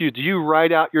ask you, do you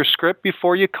write out your script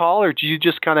before you call, or do you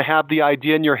just kind of have the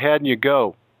idea in your head and you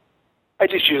go? I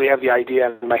just usually have the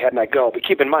idea in my head and I go. But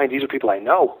keep in mind, these are people I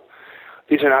know.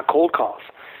 These are not cold calls.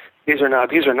 These are not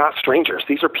strangers.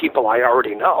 These are people I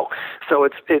already know. So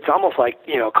it's almost like,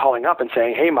 calling up and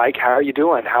saying, hey, Mike, how are you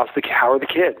doing? How are the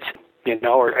kids?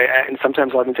 And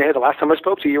sometimes I'll even say, hey, the last time I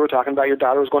spoke to you, you were talking about your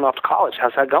daughter was going off to college.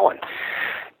 How's that going?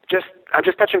 I'm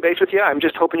just touching base with you. I'm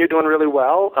just hoping you're doing really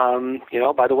well.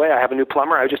 By the way, I have a new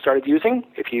plumber I just started using.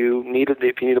 If you need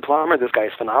a plumber, this guy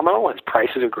is phenomenal. His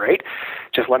prices are great.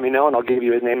 Just let me know, and I'll give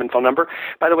you his name and phone number.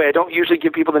 By the way, I don't usually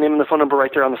give people the name and the phone number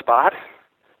right there on the spot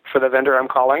for the vendor I'm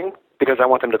calling, because I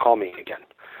want them to call me again.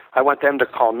 I want them to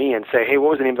call me and say, hey, what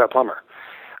was the name of that plumber?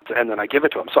 And then I give it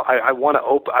to them. So I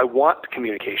want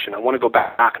communication. I want to go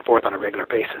back and forth on a regular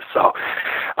basis. So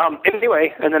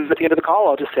anyway, and then at the end of the call,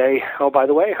 I'll just say, oh, by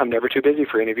the way, I'm never too busy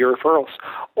for any of your referrals.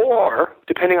 Or,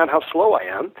 depending on how slow I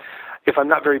am, if I'm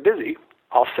not very busy,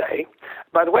 I'll say,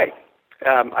 by the way,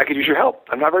 I could use your help.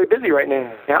 I'm not very busy right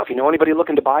now. If you know anybody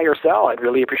looking to buy or sell, I'd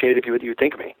really appreciate it if you would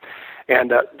think of me.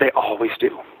 And they always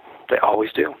do. They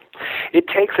always do. It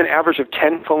takes an average of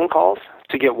 10 phone calls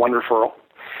to get one referral.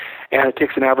 And it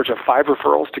takes an average of 5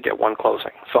 referrals to get one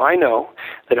closing. So I know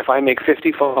that if I make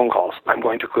 50 phone calls, I'm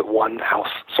going to get one house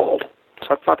sold. So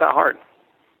that's not that hard.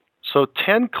 So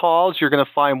 10 calls, you're going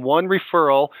to find one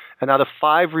referral, and out of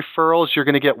 5 referrals, you're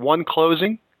going to get one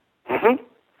closing? Mm-hmm.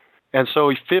 And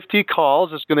so 50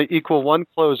 calls is going to equal one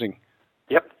closing.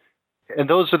 Yep. And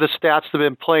those are the stats that have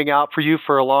been playing out for you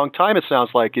for a long time, it sounds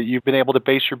like. You've been able to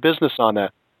base your business on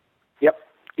that. Yep.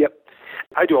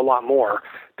 I do a lot more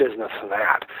business than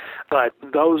that. But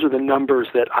those are the numbers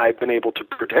that I've been able to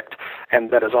predict,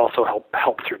 and that has also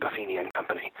helped through Buffini and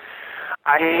Company.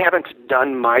 I haven't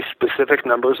done my specific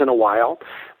numbers in a while,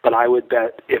 but I would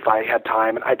bet if I had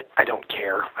time, and I don't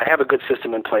care. I have a good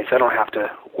system in place. I don't have to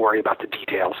worry about the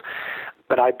details.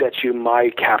 But I bet you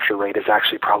my capture rate is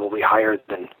actually probably higher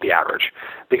than the average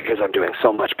because I'm doing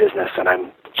so much business and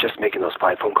I'm just making those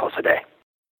 5 phone calls a day.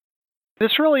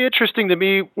 It's really interesting to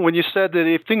me when you said that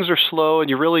if things are slow and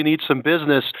you really need some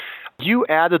business, you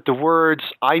added the words,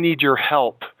 I need your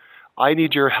help. I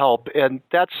need your help. And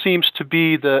that seems to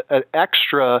be an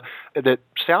extra that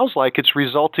sounds like it's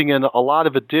resulting in a lot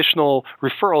of additional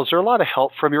referrals or a lot of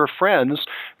help from your friends.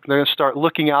 They're going to start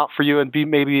looking out for you and be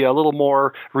maybe a little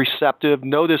more receptive,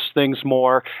 notice things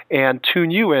more, and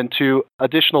tune you into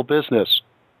additional business.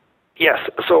 Yes.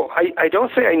 So I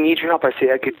don't say I need your help. I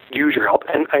say I could use your help.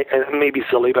 And it may be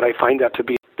silly, but I find that to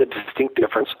be the distinct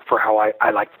difference for how I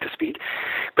like to speak.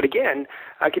 But again,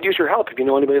 I could use your help. If you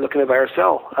know anybody looking to buy or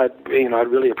sell, I'd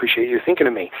really appreciate you thinking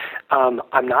of me.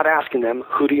 I'm not asking them,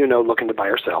 who do you know looking to buy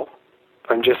or sell?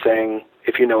 I'm just saying,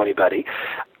 if you know anybody.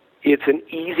 It's an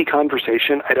easy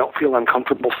conversation. I don't feel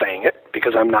uncomfortable saying it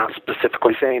because I'm not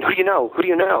specifically saying, who do you know? Who do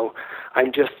you know?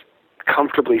 I'm just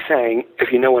comfortably saying,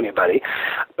 if you know anybody.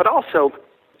 But also,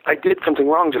 I did something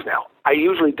wrong just now. I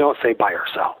usually don't say buy or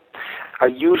sell. I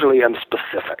usually am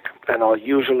specific, and I'll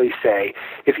usually say,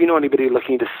 if you know anybody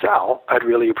looking to sell, I'd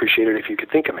really appreciate it if you could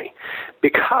think of me.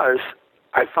 Because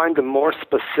I find the more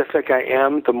specific I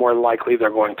am, the more likely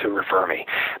they're going to refer me.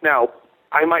 Now,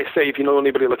 I might say, if you know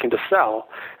anybody looking to sell,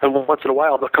 and once in a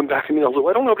while they'll come back to me and they'll say, well,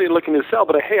 I don't know anybody looking to sell,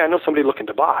 but hey, I know somebody looking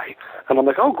to buy. And I'm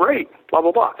like, oh, great, blah,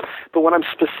 blah, blah. But when I'm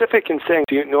specific in saying,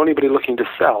 do you know anybody looking to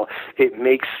sell, it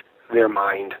makes their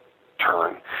mind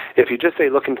turn. If you just say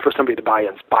looking for somebody to buy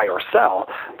or sell,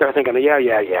 they're thinking,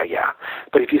 yeah.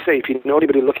 But if you say, if you know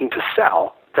anybody looking to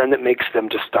sell, then it makes them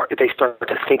start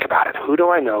to think about it. Who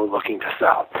do I know looking to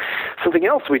sell? Something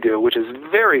else we do, which is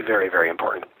very, very, very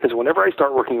important, is whenever I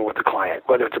start working with a client,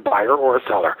 whether it's a buyer or a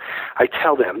seller, I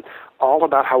tell them all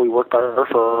about how we work by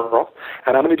referral,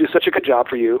 and I'm going to do such a good job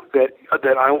for you that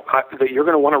you're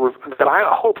going to want to that I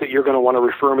hope that you're going to want to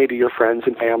refer me to your friends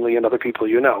and family and other people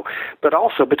you know. But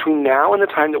also between now and the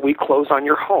time that we close on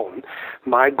your home,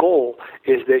 my goal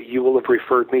is that you will have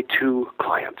referred me to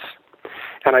clients.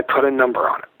 And I put a number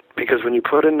on it, because when you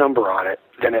put a number on it,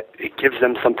 then it gives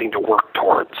them something to work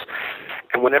towards.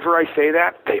 And whenever I say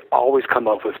that, they always come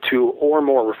up with 2 or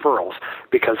more referrals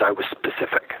because I was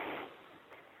specific.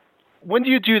 When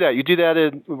do you do that? You do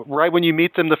that right when you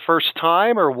meet them the first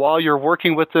time, or while you're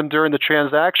working with them during the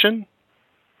transaction?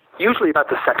 Usually about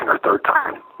the second or third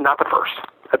time, not the first.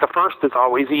 At the first, it's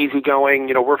always easygoing.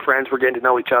 We're friends. We're getting to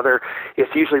know each other.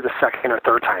 It's usually the second or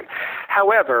third time.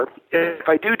 However, if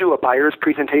I do a buyer's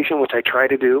presentation, which I try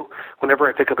to do, whenever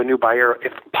I pick up a new buyer,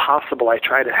 if possible, I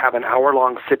try to have an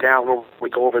hour-long sit-down where we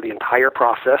go over the entire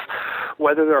process,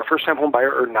 whether they're a first-time home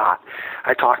buyer or not.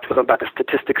 I talk to them about the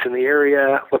statistics in the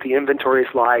area, what the inventory is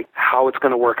like, how it's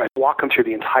going to work. I walk them through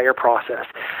the entire process.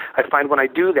 I find when I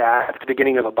do that at the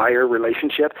beginning of a buyer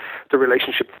relationship, the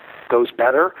relationship goes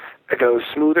better, it goes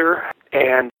smoother,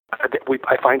 and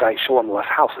I find I show them less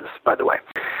houses, by the way.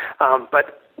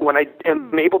 But when I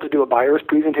am able to do a buyer's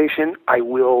presentation, I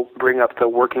will bring up the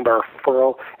working buyer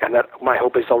referral, and that my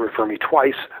hope is they'll refer me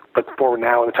twice, but for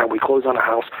now, and the time we close on a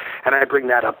house, and I bring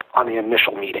that up on the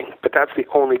initial meeting. But that's the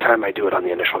only time I do it on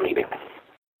the initial meeting.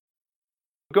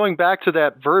 Going back to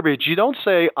that verbiage, you don't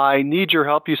say, I need your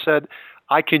help. You said,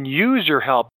 I can use your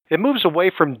help. It moves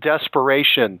away from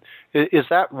desperation. Is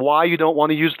that why you don't want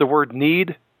to use the word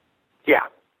need? Yeah.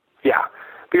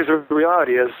 Because the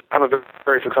reality is, I'm a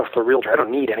very successful realtor. I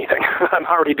don't need anything. I'm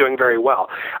already doing very well,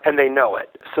 and they know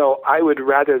it. So I would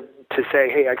rather to say,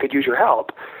 hey, I could use your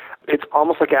help. It's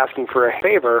almost like asking for a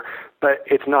favor, but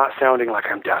it's not sounding like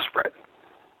I'm desperate.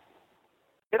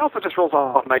 It also just rolls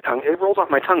off my tongue. It rolls off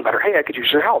my tongue better. Hey, I could use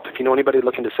your help. If you know anybody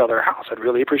looking to sell their house, I'd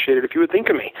really appreciate it if you would think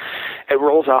of me. It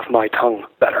rolls off my tongue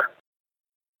better.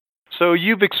 So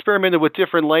you've experimented with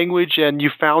different language, and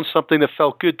you found something that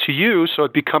felt good to you, so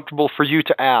it'd be comfortable for you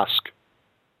to ask.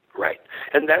 Right.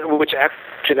 And that's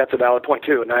a valid point,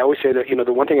 too. And I always say that,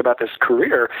 the one thing about this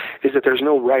career is that there's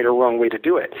no right or wrong way to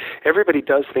do it. Everybody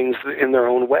does things in their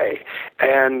own way.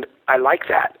 And I like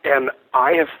that. And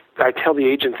I have I tell the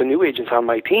agents, the new agents on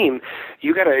my team,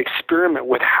 you got to experiment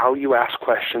with how you ask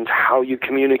questions, how you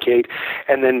communicate,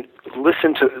 and then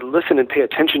listen and pay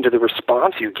attention to the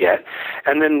response you get,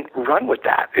 and then run with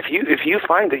that. If you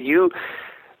find that you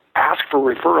ask for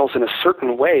referrals in a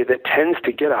certain way that tends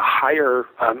to get a higher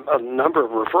a number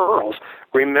of referrals,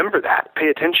 remember that, pay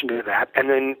attention to that, and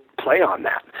then play on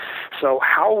that. So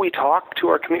how we talk to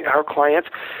our clients,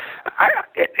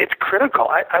 it's critical.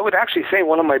 I would actually say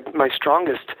one of my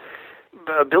strongest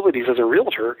abilities as a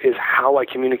realtor is how I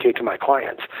communicate to my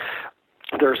clients.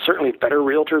 There are certainly better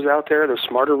realtors out there. There's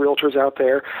smarter realtors out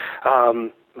there,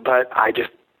 but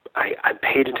I'm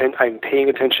paying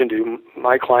attention to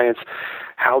my clients,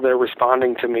 how they're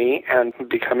responding to me, and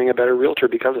becoming a better realtor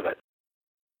because of it.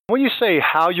 When you say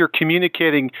how you're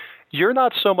communicating, you're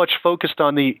not so much focused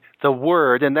on the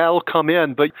word, and that'll come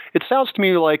in, but it sounds to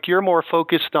me like you're more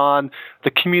focused on the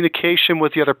communication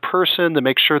with the other person to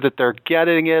make sure that they're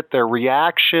getting it, their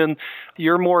reaction.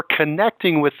 You're more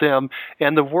connecting with them,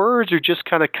 and the words are just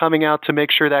kind of coming out to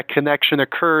make sure that connection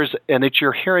occurs and that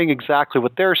you're hearing exactly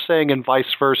what they're saying and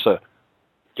vice versa.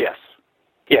 Yes.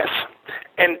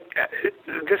 And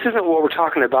this isn't what we're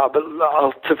talking about, but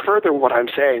to further what I'm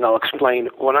saying, I'll explain.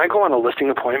 When I go on a listing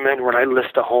appointment, when I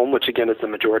list a home, which again is the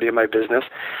majority of my business,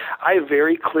 I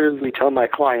very clearly tell my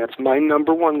clients my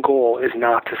number one goal is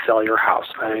not to sell your house.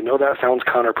 I know that sounds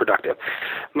counterproductive.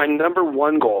 My number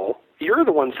one goal, you're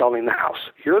the one selling the house.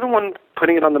 You're the one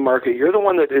putting it on the market. You're the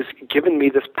one that is giving me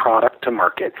this product to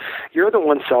market. You're the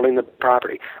one selling the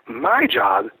property. My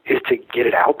job is to get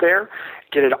it out there,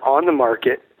 get it on the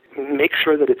market, make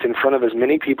sure that it's in front of as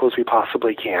many people as we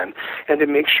possibly can, and to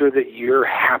make sure that you're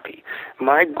happy.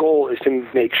 My goal is to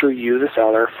make sure you, the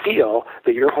seller, feel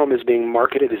that your home is being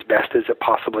marketed as best as it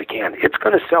possibly can. It's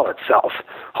going to sell itself,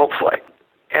 hopefully.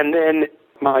 And then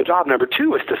my job number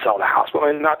two is to sell the house.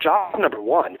 But not job number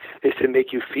one is to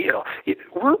make you feel.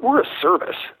 We're a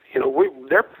service.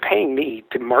 They're paying me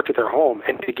to market their home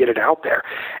and to get it out there.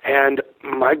 And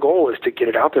my goal is to get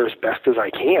it out there as best as I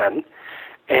can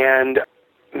and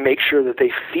make sure that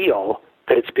they feel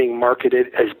that it's being marketed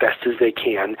as best as they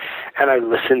can, and I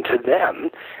listen to them.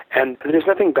 And there's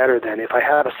nothing better than if I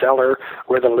have a seller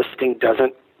where the listing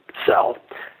doesn't sell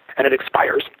and it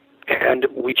expires, and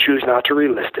we choose not to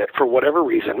relist it for whatever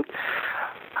reason,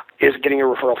 is getting a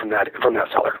referral from that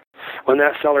seller. When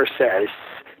that seller says,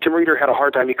 Tim Reeder had a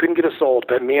hard time, he couldn't get it sold,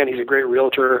 but man, he's a great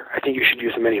realtor, I think you should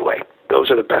use him anyway.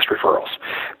 Those are the best referrals,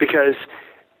 because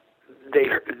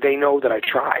they know that I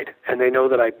tried, and they know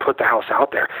that I put the house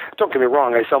out there. Don't get me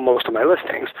wrong, I sell most of my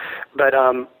listings, but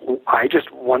I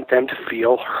just want them to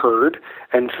feel heard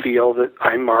and feel that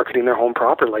I'm marketing their home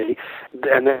properly,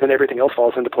 and then everything else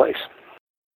falls into place.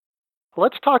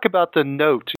 Let's talk about the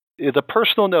note, the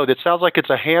personal note. It sounds like it's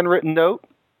a handwritten note.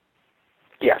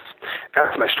 Yes,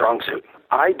 that's my strong suit.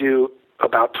 I do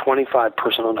about 25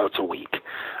 personal notes a week.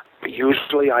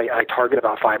 Usually I target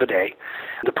about 5 a day.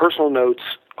 The personal notes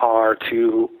are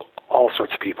to all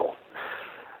sorts of people.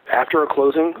 After a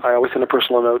closing, I always send a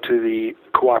personal note to the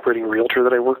cooperating realtor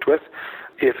that I worked with.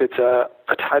 If it's a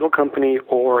title company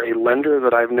or a lender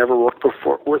that I've never worked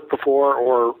with before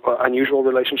or unusual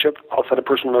relationship, I'll send a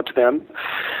personal note to them.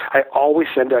 I always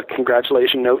send a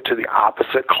congratulation note to the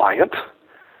opposite client.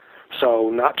 So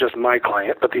not just my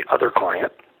client, but the other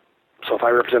client. So if I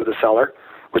represented the seller,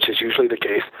 which is usually the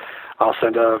case, I'll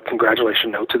send a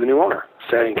congratulation note to the new owner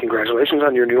saying, congratulations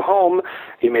on your new home.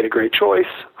 You made a great choice.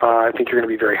 I think you're going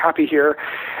to be very happy here.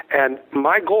 And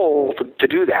my goal to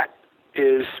do that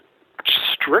is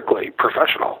strictly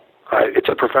professional. It's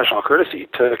a professional courtesy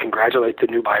to congratulate the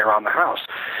new buyer on the house.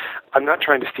 I'm not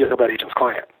trying to steal that agent's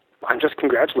client. I'm just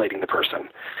congratulating the person.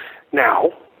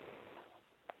 Now,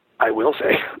 I will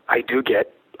say I do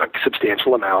get a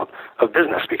substantial amount of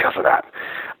business because of that,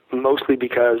 mostly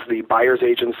because the buyer's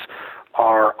agents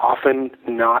are often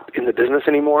not in the business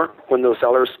anymore when those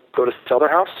sellers go to sell their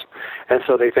house. And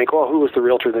so they think, well, who was the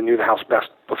realtor that knew the house best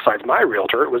besides my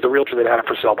realtor? It was the realtor that had it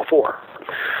for sale before.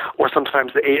 Or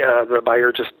sometimes the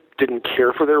buyer just didn't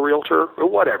care for their realtor or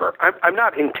whatever. I'm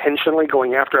not intentionally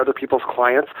going after other people's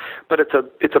clients, but it's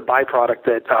a byproduct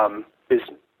that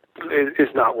is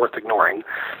not worth ignoring.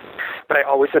 But I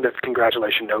always send a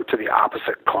congratulation note to the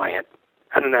opposite client.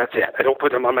 And then that's it. I don't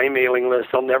put them on my mailing list.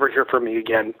 They'll never hear from me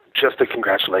again. Just a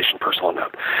congratulations personal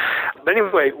note. But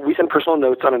anyway, we send personal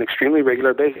notes on an extremely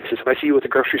regular basis. If I see you at the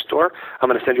grocery store, I'm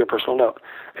going to send you a personal note.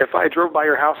 If I drove by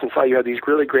your house and saw you had these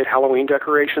really great Halloween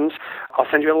decorations, I'll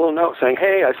send you a little note saying,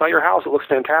 hey, I saw your house. It looks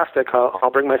fantastic.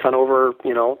 I'll bring my son over,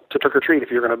 to trick or treat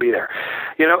if you're going to be there.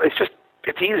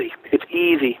 It's easy. It's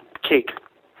easy. Cake.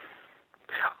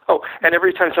 Oh, and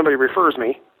every time somebody refers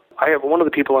me, I have one of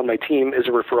the people on my team is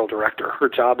a referral director. Her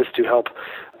job is to help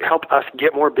us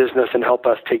get more business and help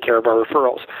us take care of our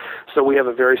referrals. So we have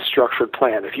a very structured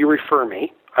plan. If you refer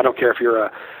me, I don't care if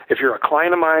you're a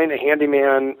client of mine, a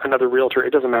handyman, another realtor,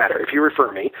 it doesn't matter. If you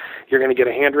refer me, you're going to get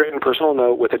a handwritten personal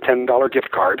note with a $10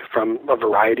 gift card from a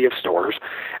variety of stores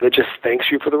that just thanks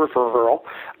you for the referral.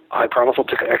 I promise I'll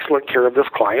take excellent care of this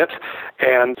client,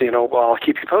 and I'll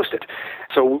keep you posted.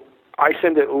 So I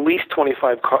send at least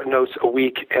 25 notes a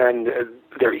week, and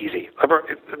they're easy.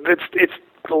 It's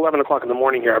 11 o'clock in the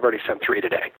morning here. I've already sent 3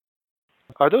 today.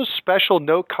 Are those special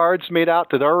note cards made out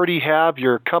that already have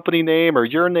your company name or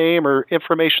your name or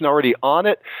information already on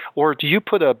it? Or do you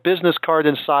put a business card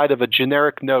inside of a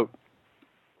generic note?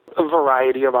 A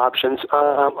variety of options.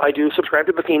 I do subscribe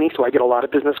to Buffini, so I get a lot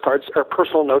of business cards or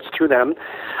personal notes through them.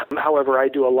 However, I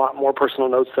do a lot more personal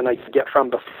notes than I get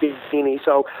from Buffini.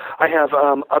 So I have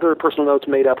other personal notes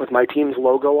made up with my team's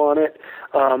logo on it.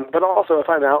 But also, if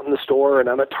I'm out in the store and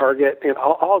I'm at Target,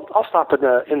 I'll stop in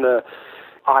the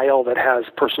aisle that has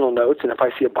personal notes, and if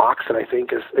I see a box that I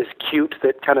think is cute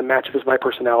that kind of matches my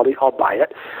personality, I'll buy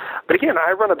it. But again,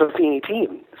 I run a Buffini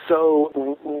team,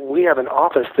 so we have an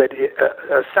office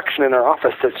a section in our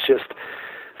office that's just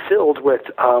filled with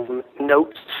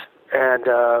notes and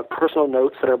personal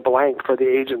notes that are blank for the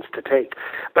agents to take.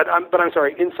 But I'm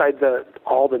sorry, inside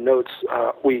all the notes,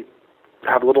 we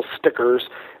have little stickers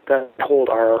that hold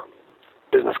our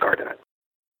business card in it.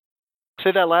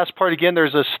 Say that last part again.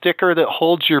 There's a sticker that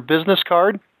holds your business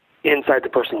card? Inside the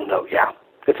personal note, yeah.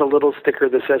 It's a little sticker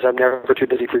that says, I'm never too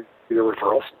busy for your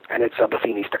referrals, and it's a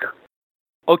Buffini sticker.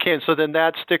 Okay, and so then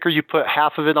that sticker, you put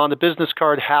half of it on the business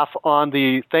card, half on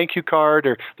the thank you card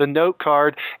or the note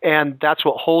card, and that's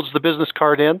what holds the business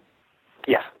card in?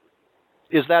 Yes.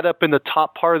 Is that up in the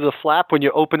top part of the flap when you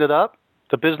open it up?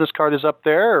 The business card is up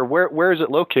there, or where is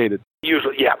it located?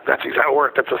 Usually, yeah, that's exactly where.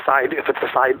 If it's a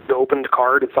side opened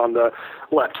card, it's on the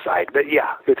left side. But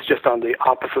yeah, it's just on the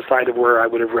opposite side of where I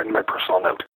would have written my personal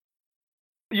note.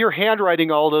 You're handwriting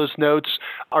all those notes.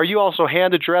 Are you also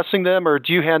hand addressing them, or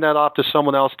do you hand that off to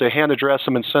someone else to hand address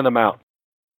them and send them out?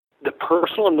 The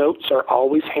personal notes are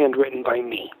always handwritten by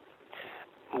me.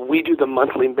 We do the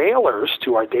monthly mailers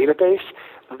to our database.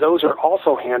 Those are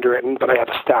also handwritten, but I have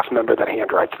a staff member that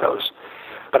handwrites those.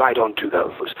 But I don't do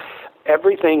those.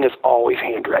 Everything is always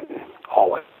handwritten,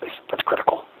 always. That's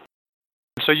critical.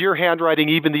 So you're handwriting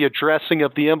even the addressing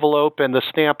of the envelope and the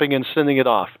stamping and sending it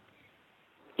off?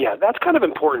 Yeah, that's kind of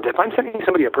important. If I'm sending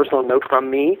somebody a personal note from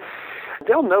me,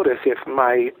 they'll notice if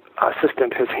my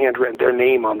assistant has handwritten their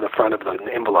name on the front of the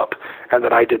envelope and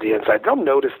that I did the inside. They'll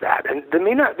notice that. And they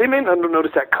may not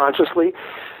notice that consciously,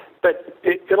 but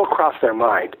it'll cross their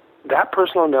mind. That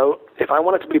personal note, if I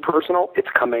want it to be personal, it's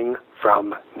coming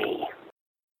from me.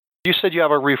 You said you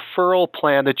have a referral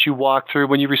plan that you walk through.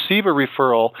 When you receive a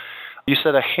referral, you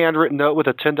said a handwritten note with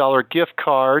a $10 gift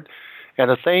card and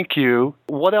a thank you.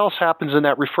 What else happens in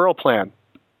that referral plan?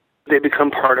 They become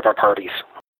part of our parties.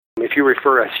 If you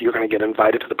refer us, you're going to get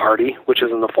invited to the party, which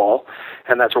is in the fall,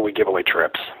 and that's where we give away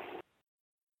trips.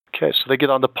 Okay, so they get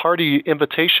on the party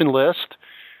invitation list.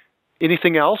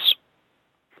 Anything else?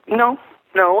 No.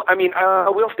 I mean,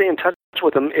 we'll stay in touch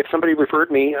with them. If somebody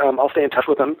referred me, I'll stay in touch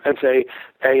with them and say,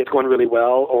 hey, it's going really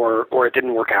well, or it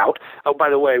didn't work out. Oh, by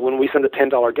the way, when we send a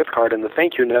 $10 gift card and the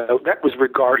thank you note, that was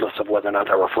regardless of whether or not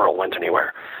that referral went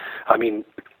anywhere. I mean,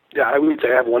 I would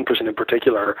say I have one person in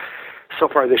particular. So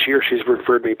far this year, she's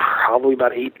referred me probably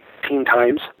about 18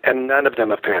 times, and none of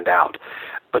them have panned out.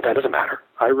 But that doesn't matter.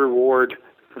 I reward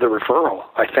the referral.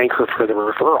 I thank her for the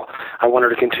referral. I want her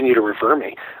to continue to refer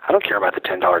me. I don't care about the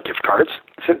 $10 gift cards.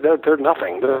 They're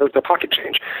nothing. They're pocket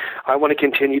change. I want to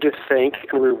continue to thank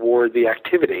and reward the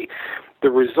activity.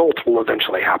 The results will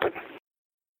eventually happen.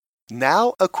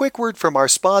 Now, a quick word from our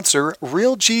sponsor,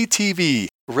 RealG TV,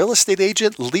 Real Estate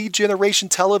Agent Lead Generation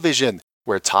Television,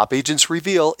 where top agents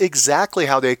reveal exactly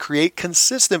how they create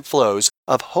consistent flows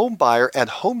of home buyer and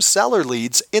home seller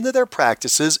leads into their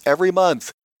practices every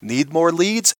month. Need more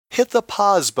leads? Hit the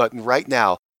pause button right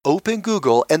now. Open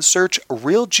Google and search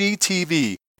RealG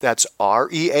TV. That's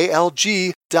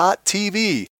RealG.TV.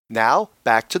 Now,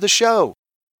 back to the show.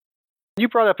 You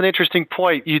brought up an interesting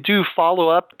point. You do follow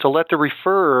up to let the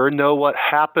referrer know what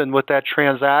happened with that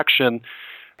transaction.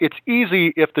 It's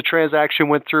easy if the transaction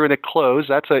went through and it closed.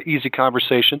 That's an easy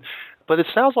conversation. But it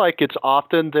sounds like it's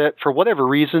often that for whatever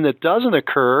reason it doesn't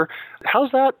occur.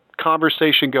 How's that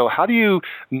conversation go? How do you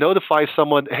notify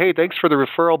someone, hey, thanks for the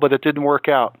referral, but it didn't work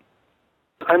out?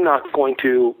 I'm not going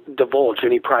to divulge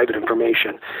any private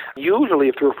information. Usually,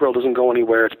 if the referral doesn't go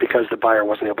anywhere, it's because the buyer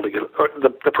wasn't able to get, or the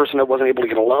person that wasn't able to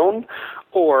get a loan,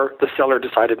 or the seller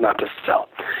decided not to sell.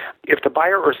 If the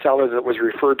buyer or seller that was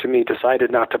referred to me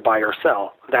decided not to buy or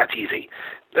sell, that's easy.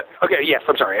 Okay, yes,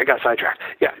 I'm sorry, I got sidetracked.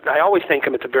 Yeah, I always thank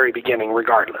them at the very beginning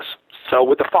regardless. So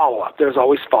with the follow-up, there's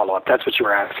always follow-up. That's what you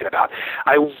were asking about.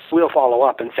 I will follow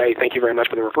up and say, thank you very much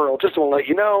for the referral. Just to let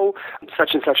you know,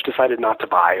 such and such decided not to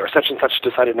buy, or such and such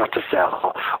decided not to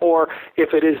sell. Or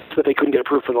if it is that they couldn't get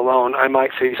approved for the loan, I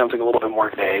might say something a little bit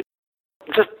more vague.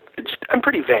 I'm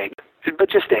pretty vague, but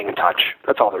just staying in touch.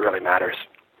 That's all that really matters.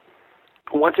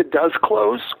 Once it does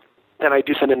close, then I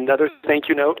do send another thank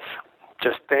you note.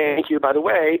 Just thank you, by the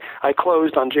way, I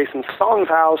closed on Jason Song's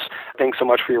house. Thanks so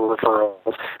much for your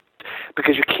referrals.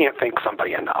 Because you can't thank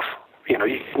somebody enough. You know,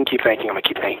 you can keep thanking them and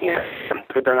keep thanking them.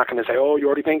 They're not going to say, oh, you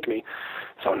already thanked me.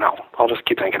 So no, I'll just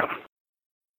keep thanking them.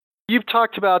 You've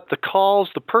talked about the calls,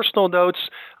 the personal notes.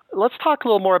 Let's talk a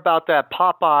little more about that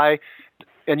pop-by.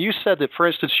 And you said that, for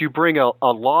instance, you bring a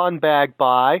lawn bag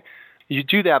by. You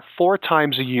do that 4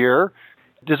 times a year.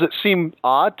 Does it seem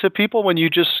odd to people when do you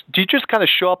just kind of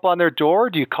show up on their door?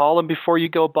 Do you call them before you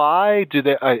go by? Is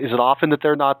it often that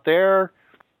they're not there?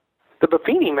 The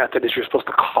Buffini method is you're supposed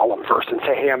to call them first and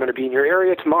say, hey, I'm going to be in your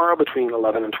area tomorrow between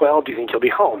 11 and 12. Do you think you'll be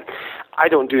home? I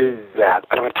don't do that.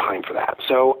 I don't have time for that.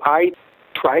 So I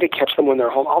try to catch them when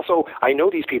they're home. Also, I know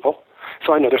these people,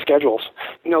 so I know their schedules.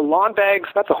 You know, lawn bags,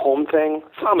 that's a home thing,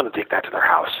 so I'm going to take that to their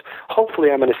house. Hopefully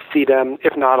I'm going to see them.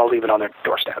 If not, I'll leave it on their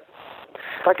doorstep.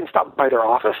 If I can stop by their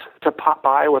office to pop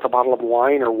by with a bottle of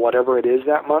wine or whatever it is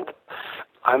that month,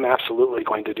 I'm absolutely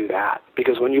going to do that.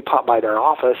 Because when you pop by their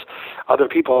office, other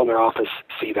people in their office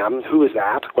see them. Who is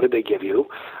that? What did they give you?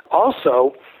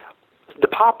 Also, the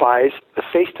pop-bys, the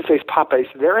face-to-face pop-bys,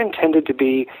 they're intended to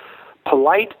be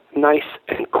polite, nice,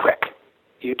 and quick.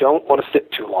 You don't want to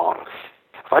sit too long.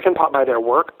 If I can pop by their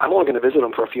work, I'm only going to visit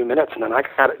them for a few minutes, and then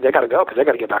they got to go because they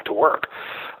got to get back to work.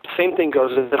 Same thing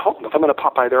goes at home. If I'm going to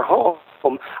pop by their home,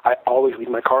 I always leave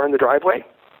my car in the driveway.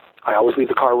 I always leave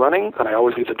the car running, and I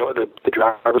always leave the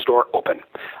driver's door open.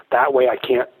 That way, I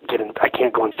can't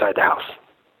go inside the house.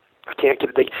 I can't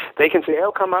get. They can say,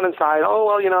 "Oh, come on inside." Oh,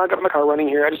 well, I got my car running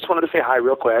here. I just wanted to say hi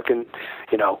real quick, and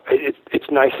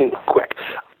it's nice and quick.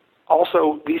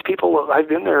 Also, these people, I've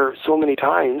been there so many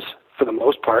times. For the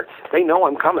most part, they know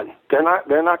I'm coming. They're not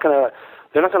gonna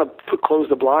close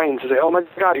the blinds and say, "Oh my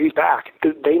God, he's back."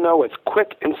 They know it's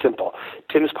quick and simple.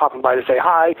 Tim's popping by to say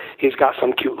hi. He's got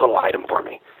some cute little item for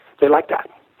me. They like that.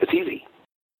 It's easy.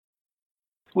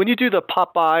 When you do the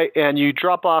pop by and you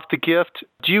drop off the gift,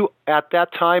 do you at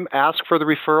that time ask for the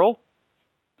referral?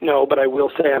 No, but I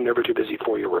will say I'm never too busy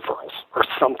for your referrals or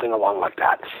something along like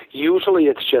that. Usually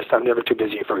it's just I'm never too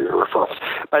busy for your referrals.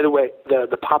 By the way,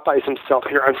 the Popeyes himself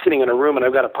here, I'm sitting in a room and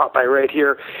I've got a Popeye right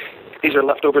here. These are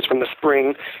leftovers from the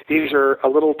spring. These are a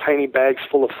little tiny bags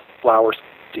full of flower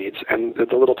seeds, and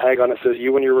the little tag on it says,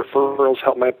 "You and your referrals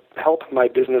help my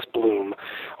business bloom."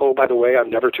 Oh, by the way, I'm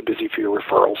never too busy for your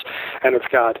referrals. And it's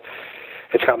got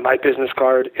my business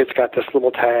card, it's got this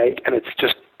little tag, and it's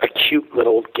just a cute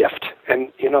little gift.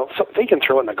 And, so they can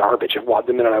throw it in the garbage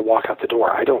the minute I walk out the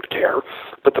door. I don't care.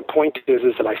 But the point is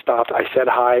that I stopped, I said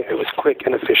hi, it was quick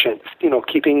and efficient,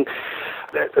 keeping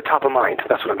the top of mind.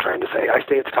 That's what I'm trying to say. I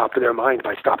stay at the top of their mind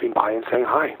by stopping by and saying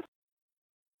hi.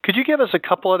 Could you give us a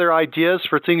couple other ideas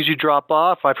for things you drop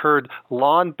off? I've heard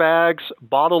lawn bags,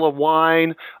 bottle of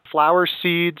wine, flower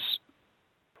seeds.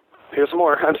 Here's some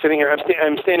more. I'm sitting here.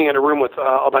 I'm standing in a room with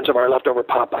a bunch of our leftover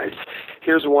Popeyes.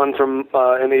 Here's one from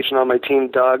an agent on my team,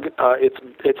 Doug.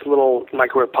 It's little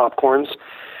microwave popcorns,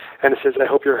 and it says, "I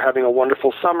hope you're having a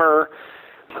wonderful summer."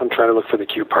 I'm trying to look for the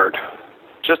cute part.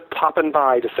 Just popping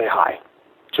by to say hi.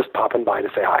 Just popping by to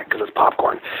say hi because it's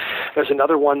popcorn. There's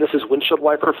another one. This is windshield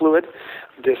wiper fluid.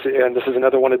 This is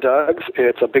another one of Doug's.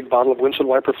 It's a big bottle of windshield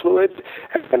wiper fluid,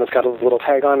 and it's got a little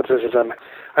tag on it that says,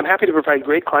 I'm happy to provide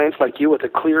great clients like you with a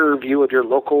clearer view of your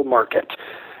local market.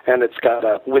 And it's got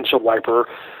a windshield wiper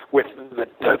with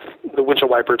the windshield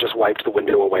wiper just wipes the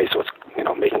window away, so it's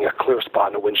making a clear spot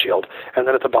in the windshield. And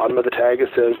then at the bottom of the tag it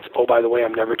says, "Oh, by the way,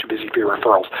 I'm never too busy for your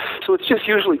referrals." So it's just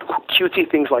usually cutesy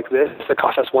things like this that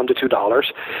cost us $1 to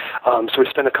 $2. So we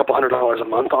spend a couple $100 a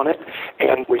month on it,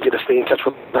 and we get to stay in touch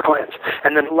with our clients.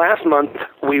 And then last month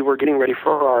we were getting ready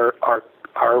for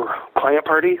our client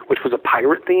party, which was a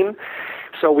pirate theme.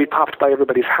 So we popped by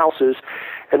everybody's houses,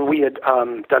 and we had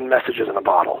done messages in a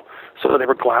bottle. So they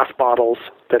were glass bottles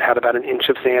that had about an inch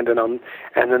of sand in them,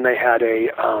 and then they had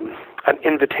an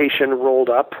invitation rolled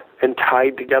up and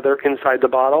tied together inside the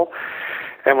bottle,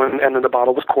 and then the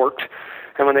bottle was corked.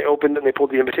 And when they opened and they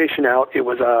pulled the invitation out, it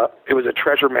was a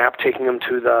treasure map taking them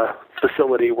to the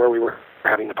facility where we were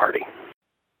having the party.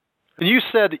 And you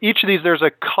said each of these, there's a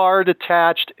card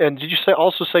attached, and did you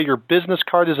also say your business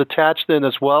card is attached then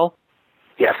as well?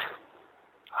 Yes.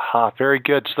 Ah, very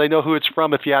good. So they know who it's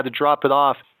from if you had to drop it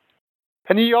off.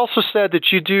 And you also said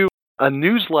that you do a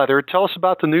newsletter. Tell us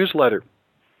about the newsletter.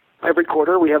 Every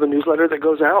quarter, we have a newsletter that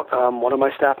goes out. One of my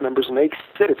staff members makes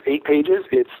it. It's 8 pages.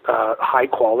 It's high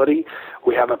quality.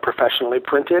 We have it professionally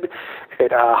printed.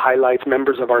 It highlights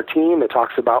members of our team. It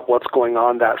talks about what's going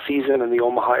on that season in the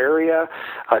Omaha area.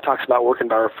 It talks about working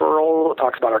by referral. It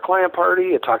talks about our client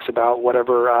party. It talks about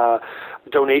whatever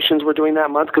donations we're doing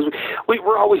that month, because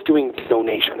we're always doing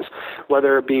donations,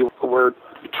 whether it be we're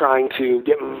trying to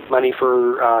get money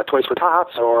for Toys for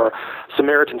Tots or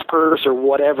Samaritan's Purse or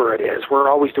whatever it is. We're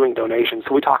always doing donations.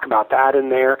 So we talk about that in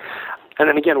there. And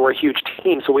then again, we're a huge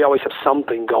team, so we always have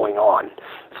something going on.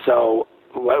 So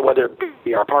whether it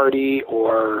be our party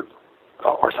or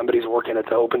somebody's working at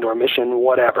the Open Door Mission,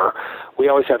 whatever, we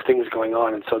always have things going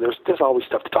on. And so there's always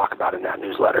stuff to talk about in that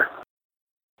newsletter.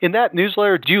 In that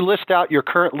newsletter, do you list out your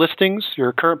current listings,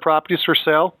 your current properties for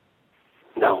sale?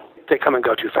 No, they come and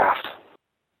go too fast.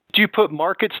 Do you put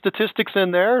market statistics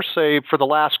in there, say, for the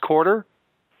last quarter?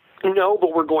 No,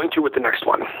 but we're going to with the next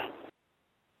one.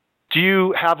 Do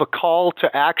you have a call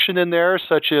to action in there,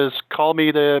 such as call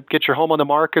me to get your home on the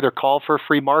market, or call for a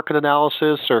free market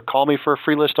analysis, or call me for a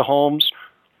free list of homes?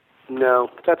 No,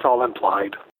 that's all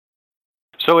implied.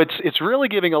 So it's really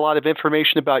giving a lot of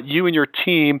information about you and your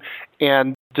team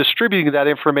and distributing that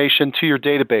information to your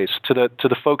database, to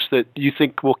the folks that you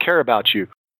think will care about you.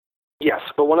 Yes,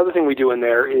 but one other thing we do in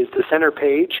there is the center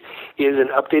page is an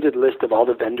updated list of all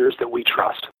the vendors that we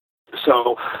trust.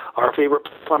 So our favorite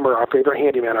plumber, our favorite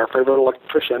handyman, our favorite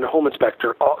electrician, home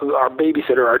inspector, our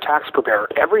babysitter, our tax preparer,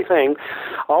 everything,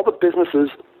 all the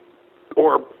businesses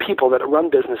or people that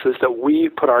run businesses that we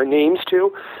put our names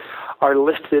to are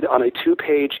listed on a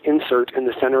 2-page insert in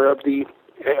the center of the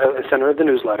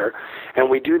newsletter, and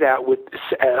we do that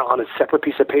on a separate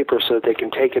piece of paper so that they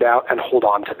can take it out and hold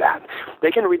on to that.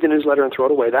 They can read the newsletter and throw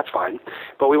it away, that's fine,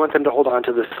 but we want them to hold on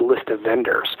to this list of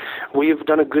vendors. We've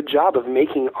done a good job of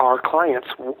making our clients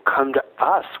come to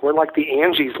us. We're like the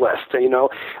Angie's List,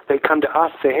 They come to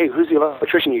us, say, hey, who's the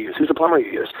electrician you use? Who's the plumber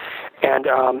you use? And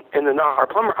then our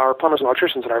plumbers and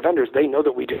electricians and our vendors, they know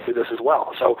that we do this as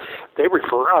well. So they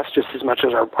refer us just as much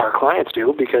as our clients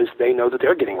do, because they know that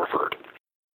they're getting referred.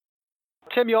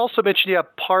 Tim, you also mentioned you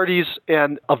have parties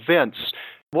and events.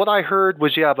 What I heard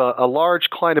was you have a large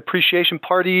client appreciation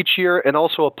party each year and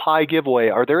also a pie giveaway.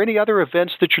 Are there any other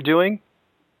events that you're doing?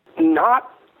 Not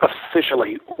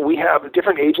officially. We have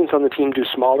different agents on the team do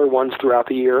smaller ones throughout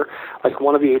the year. Like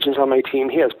one of the agents on my team,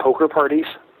 he has poker parties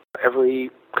every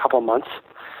couple months.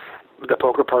 The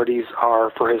poker parties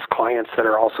are for his clients that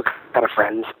are also kind of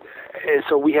friends. And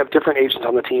so we have different agents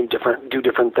on the team, do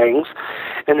different things,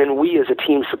 and then we as a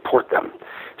team support them.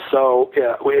 So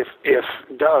if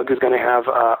Doug is going to have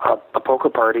a poker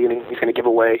party and he's going to give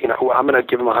away, I'm going to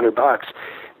give him $100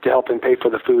 to help him pay for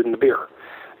the food and the beer.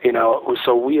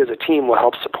 So we as a team will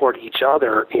help support each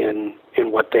other in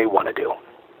what they want to do.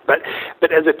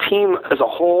 But as a team as a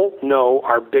whole, no,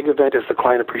 our big event is the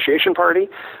Client Appreciation Party,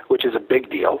 which is a big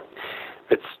deal.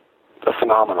 It's a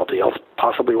phenomenal deal. It's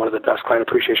possibly one of the best client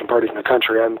appreciation parties in the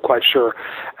country, I'm quite sure.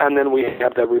 And then we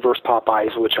have the Reverse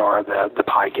Popeyes, which are the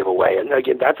pie giveaway. And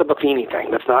again, that's a Buffini thing.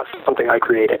 That's not something I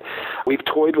created. We've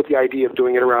toyed with the idea of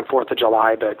doing it around 4th of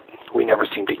July, but we never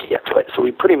seem to get to it. So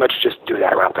we pretty much just do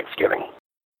that around Thanksgiving.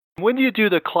 When do you do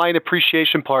the Client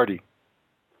Appreciation Party?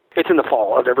 It's in the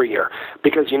fall of every year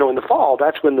because, in the fall,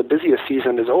 that's when the busiest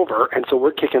season is over, and so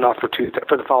we're kicking off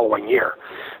for the following year.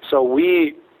 So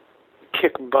we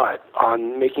kick butt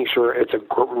on making sure it's a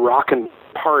rockin'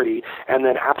 party, and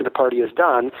then after the party is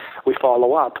done, we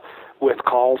follow up with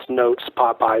calls, notes,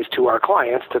 pop-bys to our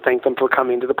clients to thank them for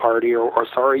coming to the party or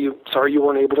sorry you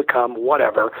weren't able to come,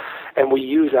 whatever, and we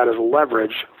use that as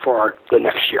leverage for the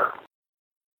next year.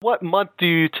 What month do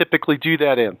you typically do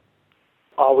that in?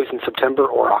 Always in September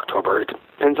or October. It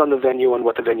depends on the venue and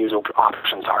what the venue's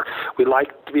options are. We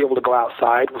like to be able to go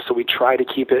outside, so we try to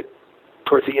keep it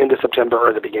towards the end of September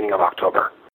or the beginning of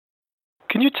October.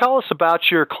 Can you tell us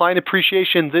about your client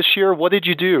appreciation this year? What did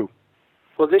you do?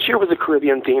 Well, this year was a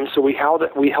Caribbean theme, so we held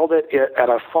it at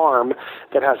a farm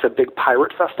that has a big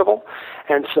pirate festival.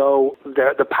 And so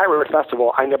the pirate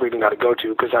festival I never even got to go to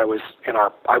because I was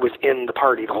in the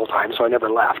party the whole time, so I never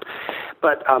left.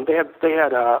 But they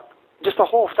had just a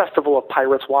whole festival of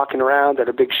pirates walking around at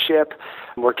a big ship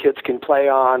where kids can play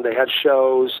on. They had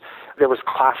shows. There was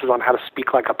classes on how to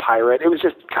speak like a pirate. It was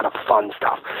just kind of fun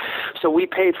stuff. So we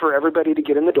paid for everybody to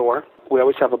get in the door. We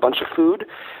always have a bunch of food.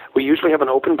 We usually have an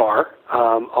open bar,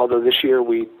 although this year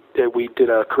we did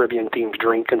a Caribbean-themed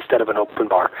drink instead of an open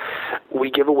bar.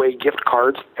 We give away gift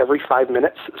cards every 5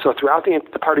 minutes. So throughout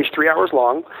the party's 3 hours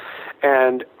long,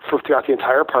 and throughout the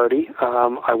entire party,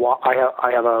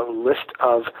 I have a list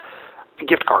of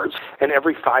gift cards. And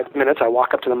every 5 minutes, I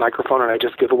walk up to the microphone and I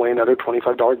just give away another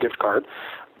 $25 gift card.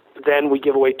 Then we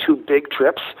give away 2 big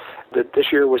trips.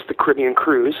 This year was the Caribbean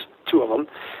cruise, 2 of them.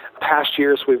 Past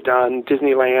years, we've done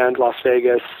Disneyland, Las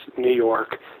Vegas, New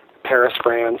York, Paris,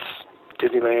 France,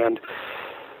 Disneyland,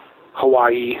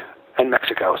 Hawaii, and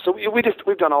Mexico. So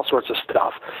we've done all sorts of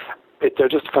stuff. They're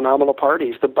just phenomenal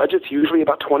parties. The budget's usually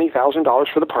about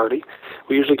 $20,000 for the party.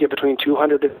 We usually get between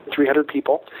 200 and 300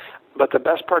 people. But the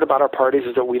best part about our parties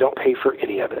is that we don't pay for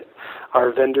any of it.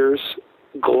 Our vendors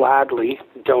gladly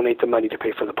donate the money to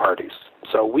pay for the parties.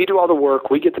 So we do all the work,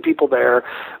 we get the people there,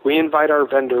 we invite our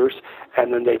vendors,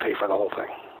 and then they pay for the whole thing.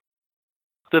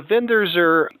 The vendors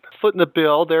are footing the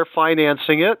bill, they're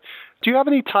financing it. Do you have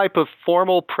any type of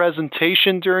formal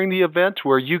presentation during the event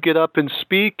where you get up and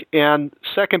speak? And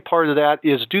second part of that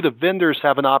is, do the vendors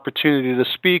have an opportunity to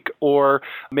speak or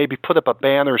maybe put up a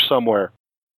banner somewhere?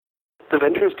 The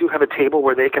vendors do have a table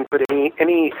where they can put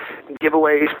any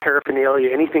giveaways, paraphernalia,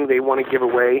 anything they want to give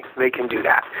away, they can do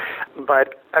that.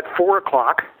 But at 4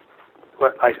 o'clock,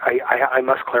 I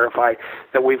must clarify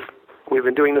that we've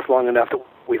been doing this long enough that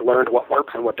we've learned what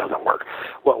works and what doesn't work.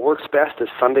 What works best is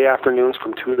Sunday afternoons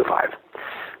from 2 to 5.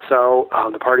 So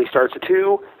the party starts at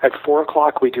 2. At 4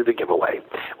 o'clock, we do the giveaway.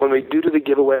 When we do the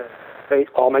giveaway,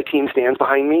 all my team stands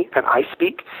behind me, and I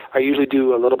speak. I usually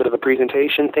do a little bit of a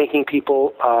presentation, thanking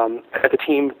people at the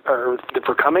team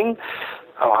for coming.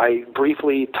 I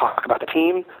briefly talk about the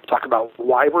team, talk about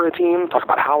why we're a team, talk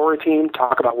about how we're a team,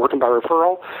 talk about working by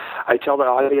referral. I tell the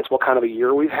audience what kind of a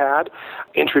year we've had,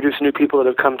 introduce new people that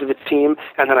have come to the team,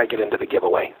 and then I get into the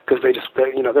giveaway because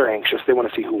they're anxious. They want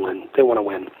to see who wins. They want to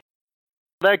win.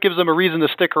 That gives them a reason to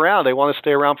stick around. They want to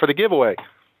stay around for the giveaway.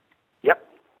 Yep.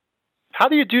 How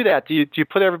do you do that? Do you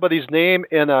put everybody's name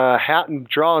in a hat and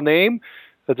draw a name?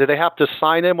 Do they have to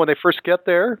sign in when they first get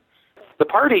there? The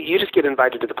party, you just get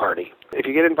invited to the party. If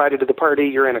you get invited to the party,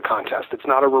 you're in a contest. It's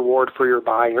not a reward for your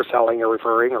buying or selling or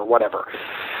referring or whatever.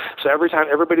 So every time,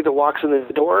 everybody that walks in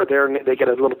the door, they get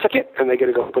a little ticket, and they get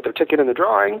to go put their ticket in the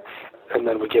drawing, and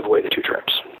then we give away the 2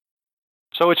 trips.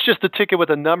 So it's just a ticket with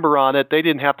a number on it. They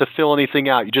didn't have to fill anything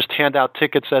out. You just hand out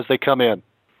tickets as they come in.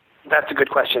 That's a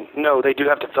good question. No, they do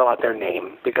have to fill out their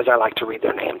name because I like to read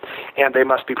their name, and they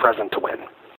must be present to win.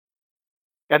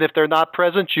 And if they're not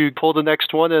present, you pull the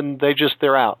next one and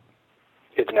they're out.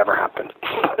 It's never happened.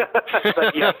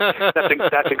 But yes,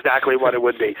 that's exactly what it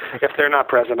would be. If they're not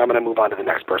present, I'm going to move on to the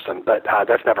next person, but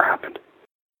that's never happened.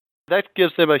 That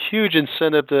gives them a huge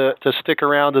incentive to stick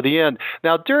around to the end.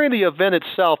 Now, during the event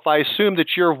itself, I assume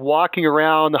that you're walking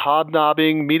around,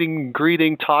 hobnobbing, meeting,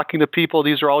 greeting, talking to people.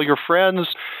 These are all your friends,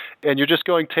 and you're just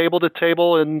going table to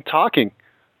table and talking.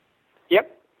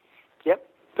 Yep.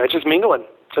 That's just mingling.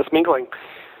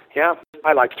 Yeah,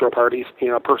 I like to throw parties,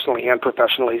 personally and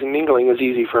professionally. And mingling is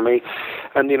easy for me.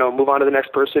 And, move on to the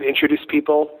next person, introduce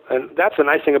people. And that's the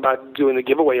nice thing about doing the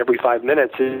giveaway every 5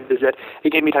 minutes is that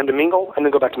it gave me time to mingle and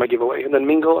then go back to my giveaway, and then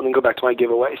mingle and then go back to my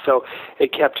giveaway. So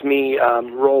it kept me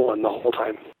rolling the whole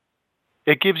time.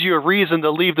 It gives you a reason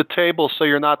to leave the table so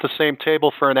you're not the same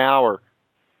table for an hour.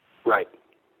 Right.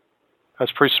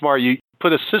 That's pretty smart. You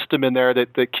put a system in there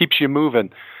that keeps you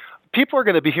moving. People are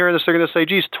going to be hearing this. They're going to say,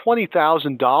 geez,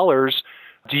 $20,000.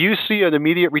 Do you see an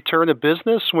immediate return of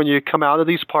business when you come out of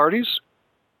these parties?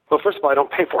 Well, first of all, I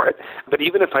don't pay for it. But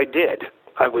even if I did,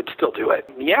 I would still do it.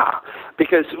 Yeah,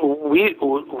 because we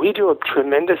do a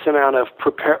tremendous amount of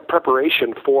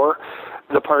preparation for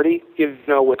the party,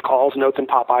 with calls, notes, and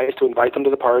Popeyes to invite them to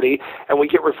the party, and we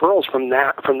get referrals from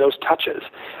those touches.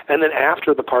 And then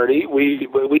after the party, we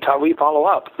follow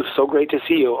up. It was so great to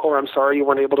see you, or I'm sorry you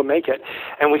weren't able to make it,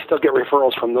 and we still get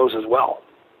referrals from those as well.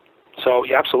 So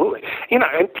yeah, absolutely.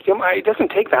 It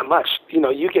doesn't take that much.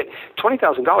 You get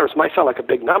 $20,000 might sound like a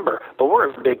big number, but we're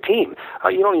a big team.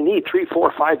 You only need 3,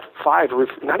 4, 5,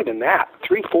 not even that,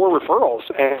 3, 4 referrals,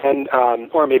 and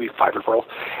or maybe 5 referrals,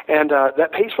 and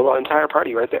that pays for the entire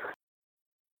party right there.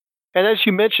 And as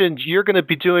you mentioned, you're going to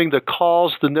be doing the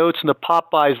calls, the notes, and the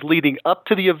pop-bys leading up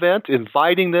to the event,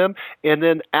 inviting them, and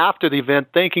then after the event,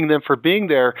 thanking them for being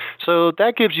there. So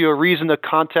that gives you a reason to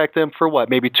contact them for what,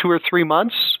 maybe 2 or 3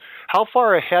 months? How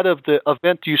far ahead of the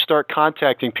event do you start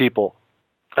contacting people?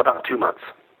 About 2 months.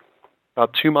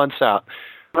 About 2 months out.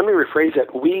 Let me rephrase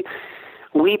it.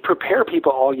 we prepare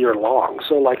people all year long.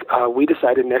 So we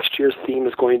decided next year's theme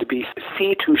is going to be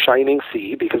Sea to Shining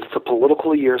Sea, because it's a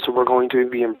political year, so we're going to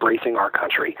be embracing our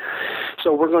country.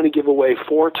 So we're going to give away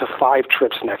 4 to 5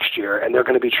 trips next year, and they're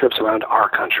going to be trips around our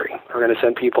country. We're going to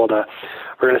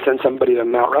send somebody to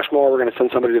Mount Rushmore, we're going to send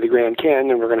somebody to the Grand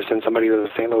Canyon, we're going to send somebody to the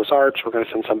St. Louis Arch, we're going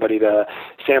to send somebody to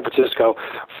San Francisco.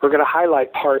 We're going to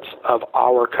highlight parts of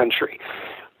our country.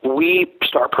 We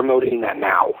start promoting that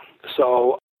now.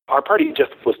 So our party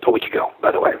just was a week ago,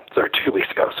 by the way, or 2 weeks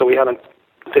ago, so we haven't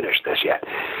finished this yet.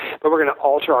 But we're going to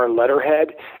alter our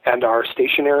letterhead and our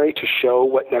stationery to show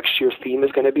what next year's theme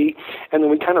is going to be, and then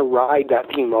we kind of ride that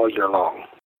theme all year long.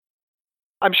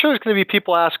 I'm sure there's going to be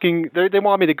people asking, they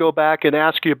want me to go back and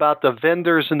ask you about the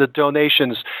vendors and the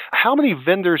donations. How many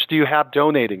vendors do you have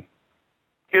donating?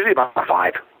 Usually about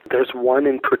 5. There's one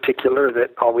in particular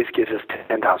that always gives us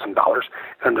 $10,000,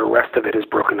 and the rest of it is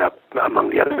broken up among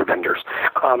the other vendors.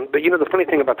 But the funny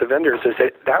thing about the vendors is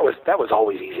that was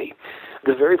always easy.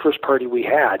 The very first party we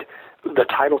had, the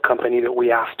title company that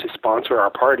we asked to sponsor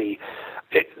our party,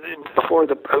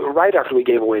 right after we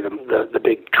gave away the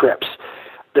big trips,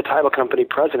 the title company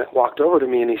president walked over to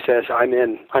me and he says, "I'm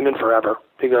in forever."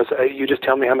 He goes, "You just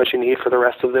tell me how much you need for the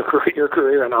rest of your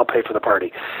career, and I'll pay for the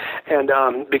party." And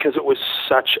because it was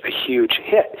such a huge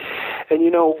hit. And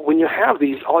when you have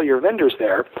all your vendors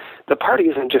there, the party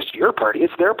isn't just your party;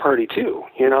 it's their party too.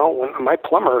 When my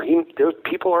plumber, there's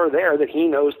people are there that he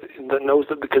knows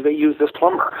that because they use this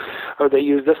plumber or they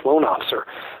use this loan officer.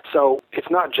 So it's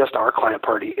not just our client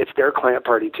party; it's their client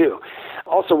party too.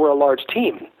 Also, we're a large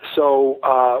team, so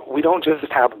we don't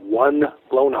just have one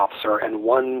loan officer and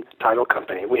one title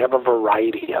company. We have a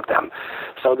variety of them.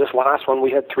 So this last one,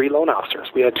 we had 3 loan officers.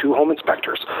 We had 2 home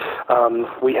inspectors.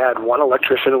 We had 1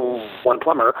 electrician and 1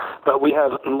 plumber, but we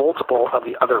have multiple of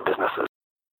the other businesses.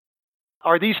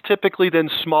 Are these typically then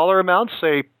smaller amounts,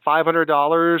 say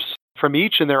 $500 from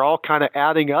each, and they're all kind of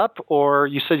adding up? Or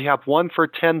you said you have one for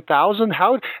 $10,000?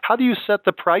 How do you set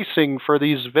the pricing for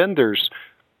these vendors?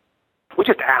 We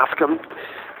just ask them.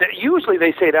 Usually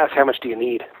they say to us, "How much do you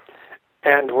need?"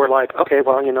 And we're like, "Okay,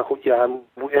 well, yeah."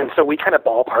 And so we kind of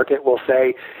ballpark it. We'll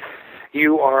say,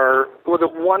 the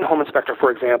one home inspector,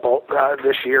 for example,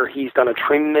 this year, he's done a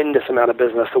tremendous amount of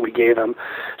business that we gave him.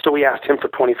 So we asked him for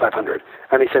 $2,500.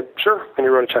 And he said, "Sure." And he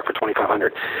wrote a check for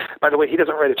 $2,500. By the way, he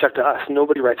doesn't write a check to us.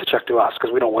 Nobody writes a check to us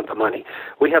because we don't want the money.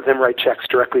 We have them write checks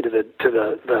directly to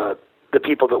the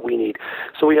people that we need.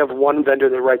 So we have one vendor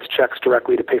that writes checks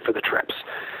directly to pay for the trips.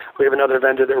 We have another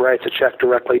vendor that writes a check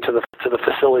directly to the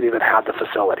facility that had the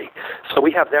facility. So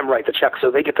we have them write the check,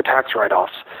 so they get the tax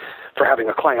write-offs for having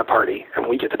a client party, and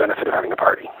we get the benefit of having a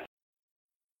party.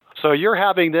 So you're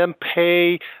having them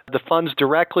pay the funds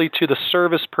directly to the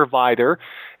service provider.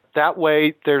 That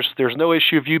way, there's no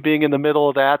issue of you being in the middle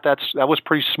of that. That was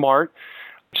pretty smart.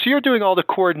 So you're doing all the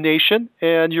coordination,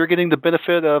 and you're getting the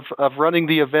benefit of running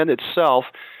the event itself.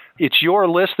 It's your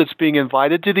list that's being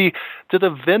invited. Do the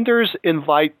vendors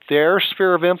invite their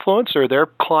sphere of influence or their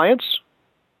clients?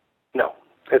 No.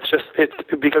 It's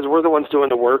because we're the ones doing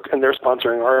the work, and they're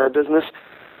sponsoring our business.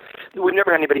 We've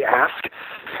never had anybody ask.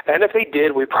 And if they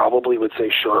did, we probably would say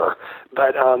sure.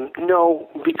 But no,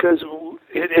 because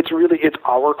it's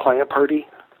our client party.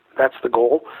 That's the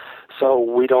goal. So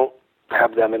we don't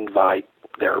have them invite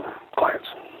their clients.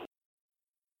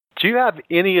 Do you have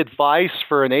any advice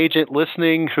for an agent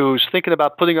listening who's thinking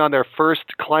about putting on their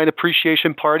first client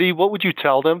appreciation party? What would you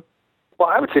tell them? Well,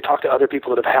 I would say talk to other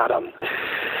people that have had them.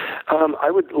 I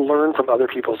would learn from other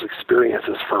people's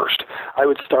experiences first. I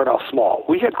would start off small.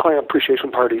 We had client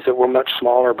appreciation parties that were much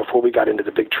smaller before we got into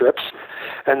the big trips.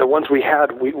 And the ones we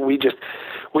had,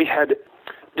 we had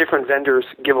different vendors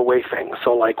give away things.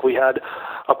 So like we had,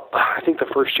 I think the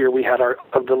first year we had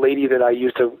the lady that I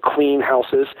used to clean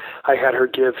houses, I had her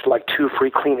give like 2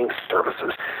 free cleaning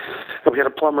services. And we had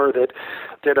a plumber that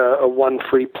did a 1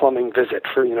 free plumbing visit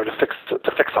for,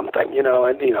 to fix something,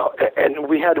 and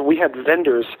we had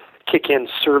vendors kick in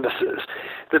services.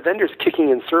 The vendors kicking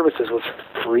in services was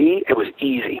free. It was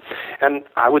easy. And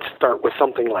I would start with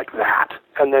something like that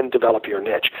and then develop your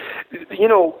niche.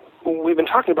 We've been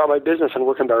talking about my business and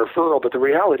working by referral, but the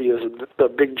reality is the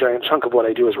big giant chunk of what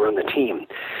I do is run the team.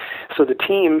 So the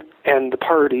team and the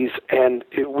parties, and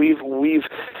we've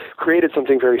created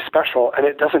something very special, and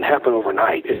it doesn't happen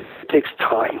overnight. It takes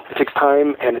time. It takes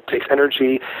time, and it takes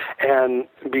energy, and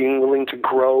being willing to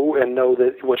grow and know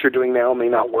that what you're doing now may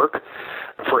not work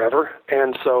forever.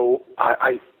 And so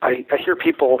I hear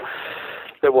people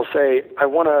that will say, I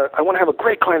want to have a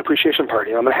great client appreciation party.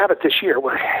 I'm going to have it this year.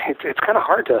 Well, it's kind of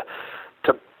hard to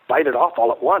bite it off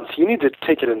all at once. You need to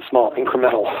take it in small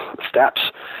incremental steps.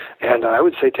 And I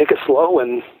would say take it slow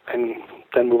and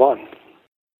then move on.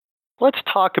 Let's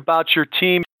talk about your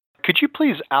team. Could you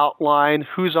please outline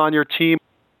who's on your team?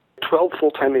 12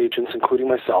 full-time agents, including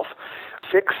myself,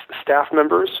 6 staff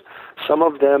members. Some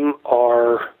of them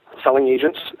are selling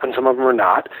agents, and some of them are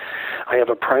not. I have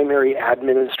a primary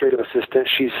administrative assistant.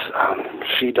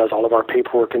 She does all of our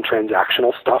paperwork and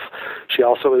transactional stuff. She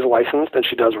also is licensed, and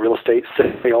she does real estate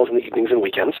sales in the evenings and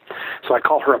weekends. So I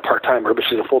call her a part-timer, but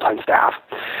she's a full-time staff.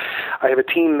 I have a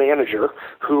team manager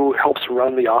who helps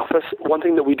run the office. One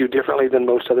thing that we do differently than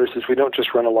most others is we don't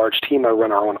just run a large team. I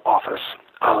run our own office.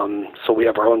 So we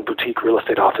have our own boutique real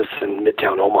estate office in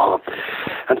Midtown Omaha.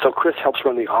 And so Chris helps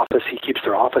run the office. He keeps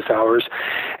their office hours.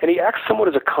 And he acts somewhat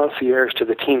as a concierge to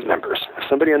the team members. If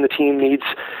somebody on the team needs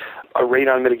a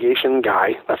radon mitigation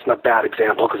guy, that's not a bad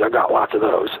example because I've got lots of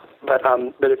those. But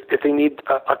if they need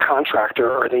a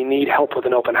contractor, or they need help with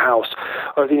an open house,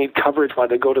 or they need coverage while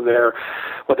they go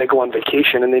on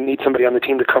vacation and they need somebody on the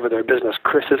team to cover their business,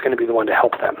 Chris is going to be the one to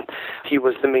help them. He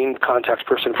was the main contact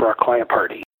person for our client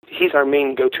party. He's our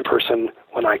main go-to person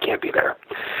when I can't be there.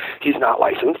 He's not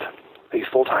licensed. He's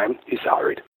full-time. He's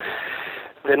salaried.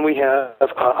 Then we have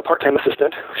a part-time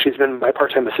assistant. She's been my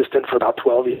part-time assistant for about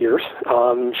 12 years.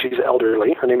 She's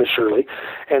elderly. Her name is Shirley.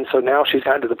 And so now she's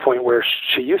gotten to the point where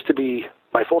she used to be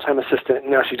my full-time assistant.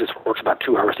 Now she just works about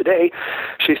 2 hours a day.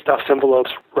 She stuffs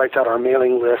envelopes, writes out our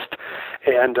mailing list,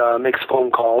 and makes phone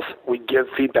calls. We give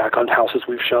feedback on houses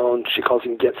we've shown. She calls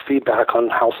and gets feedback on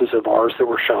houses of ours that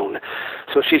were shown.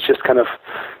 So she's just kind of,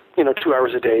 2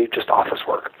 hours a day, just office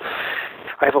work.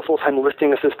 I have a full-time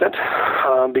listing assistant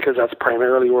because that's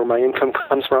primarily where my income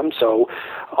comes from. So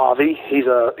Avi, he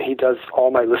does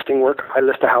all my listing work. I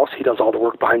list a house. He does all the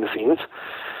work behind the scenes.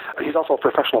 He's also a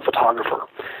professional photographer.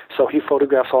 So he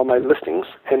photographs all my listings,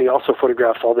 and he also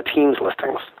photographs all the team's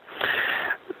listings.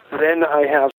 Then I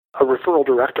have a referral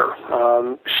director.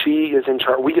 She is in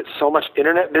charge. We get so much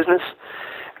internet business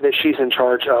that she's in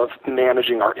charge of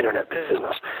managing our internet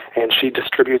business. And she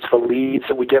distributes the leads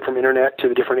that we get from internet to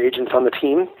the different agents on the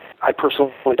team. I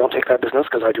personally don't take that business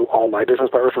because I do all my business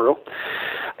by referral.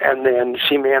 And then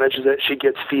she manages it. She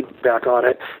gets feedback on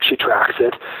it. She tracks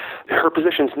it. Her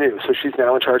position's new, so she's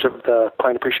now in charge of the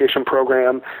client appreciation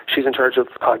program. She's in charge of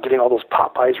getting all those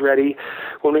pop buys ready.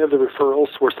 When we have the referrals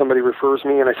where somebody refers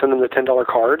me and I send them the $10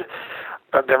 card,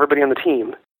 everybody on the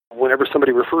team, whenever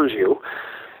somebody refers you,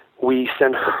 we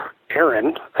send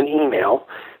Erin an email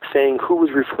saying who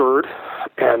was referred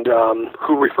and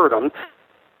who referred them.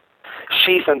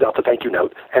 She sends out the thank you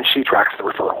note, and she tracks the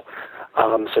referral.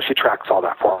 So she tracks all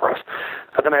that for us.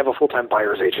 And then I have a full-time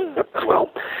buyer's agent as well.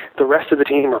 The rest of the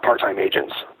team are part-time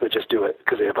agents that just do it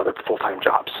because they have other full-time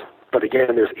jobs. But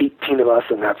again, there's 18 of us,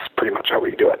 and that's pretty much how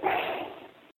we do it.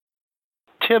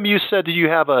 Tim, you said that you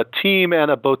have a team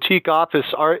and a boutique office.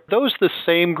 Are those the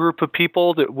same group of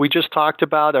people that we just talked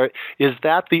about? Is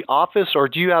that the office, or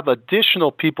do you have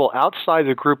additional people outside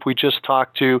the group we just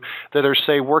talked to that are,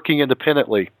 say, working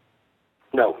independently?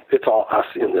 No, it's all us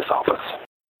in this office.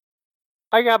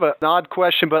 I have an odd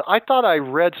question, but I thought I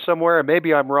read somewhere, and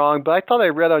maybe I'm wrong, but I thought I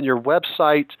read on your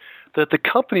website that the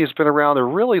company has been around a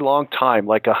really long time,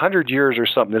 like 100 years or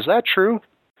something. Is that true?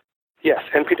 Yes,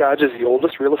 NP Dodge is the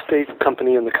oldest real estate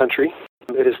company in the country.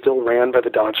 It is still ran by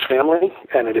the Dodge family,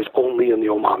 and it is only in the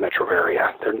Omaha metro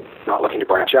area. They're not looking to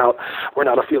branch out. We're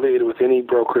not affiliated with any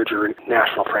brokerage or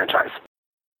national franchise.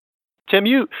 Tim,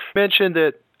 you mentioned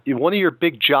that one of your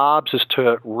big jobs is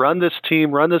to run this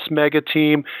team, run this mega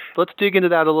team. Let's dig into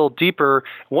that a little deeper.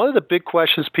 One of the big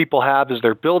questions people have is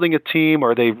they're building a team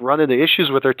or they've run into issues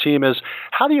with their team is,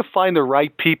 how do you find the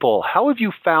right people? How have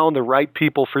you found the right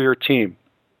people for your team?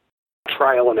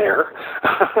 Trial and error.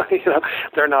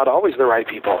 They're not always the right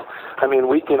people. I mean,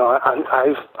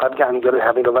 I've gotten good at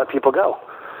having to let people go,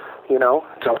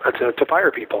 to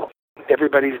fire people.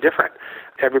 Everybody's different.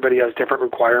 Everybody has different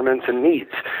requirements and needs.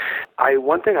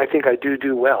 One thing I think I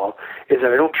do well is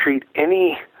that I don't treat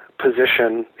any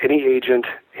position, any agent,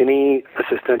 any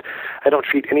assistant, I don't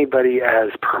treat anybody as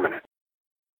permanent.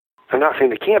 I'm not saying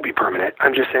they can't be permanent.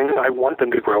 I'm just saying I want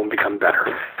them to grow and become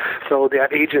better. So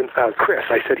that agent, Chris,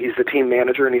 I said he's the team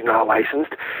manager and he's not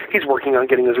licensed. He's working on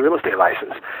getting his real estate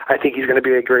license. I think he's going to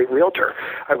be a great realtor.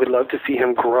 I would love to see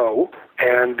him grow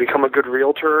and become a good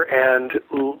realtor and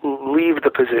leave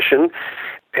the position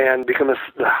and become a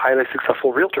highly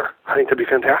successful realtor. I think that'd be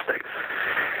fantastic.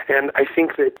 And I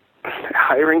think that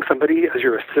hiring somebody as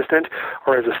your assistant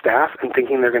or as a staff and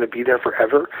thinking they're going to be there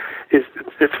forever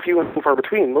it's few and far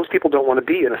between. Most people don't want to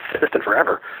be an assistant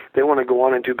forever. They want to go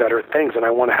on and do better things, and I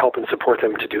want to help and support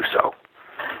them to do so.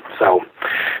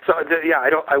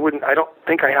 I don't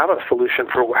think I have a solution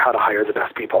for how to hire the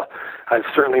best people. I've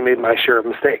certainly made my share of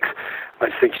mistakes. I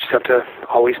think you just have to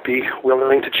always be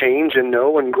willing to change and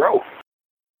know and grow.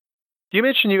 You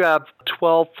mentioned you have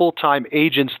 12 full-time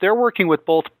agents. They're working with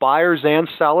both buyers and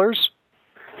sellers?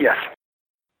 Yes.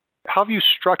 How have you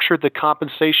structured the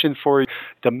compensation for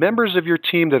the members of your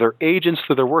team that are agents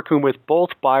that are working with both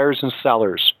buyers and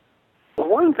sellers?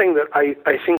 One thing that I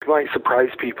think might surprise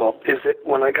people is that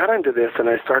when I got into this and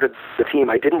I started the team,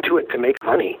 I didn't do it to make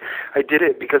money. I did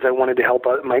it because I wanted to help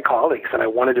out my colleagues, and I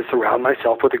wanted to surround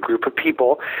myself with a group of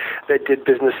people that did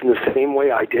business in the same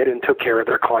way I did and took care of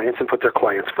their clients and put their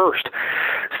clients first.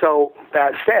 So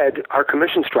that said, our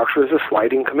commission structure is a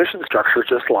sliding commission structure,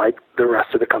 just like the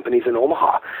rest of the companies in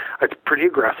Omaha. It's pretty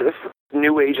aggressive.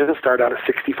 New agents start out at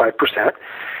 65%,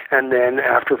 and then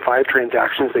after 5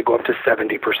 transactions, they go up to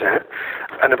 70%.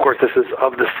 And of course, this is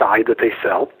of the side that they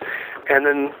sell. And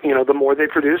then, the more they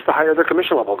produce, the higher their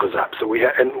commission level goes up. So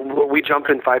we jump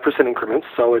in 5% increments.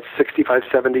 So it's 65,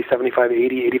 70, 75,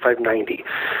 80, 85, 90.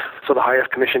 So the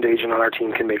highest commissioned agent on our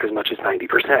team can make as much as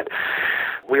 90%.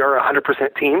 We are a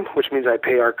 100% team, which means I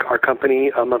pay our company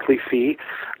a monthly fee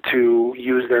to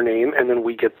use their name, and then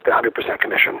we get the 100%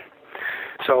 commission.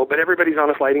 So, but everybody's on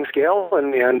a sliding scale,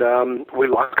 and we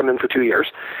lock them in for 2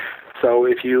 years. So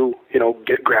if you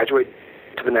graduate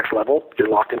to the next level, you're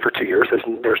locked in for 2 years.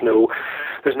 There's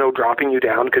no dropping you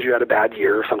down because you had a bad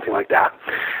year or something like that.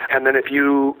 And then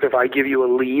if I give you a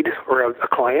lead or a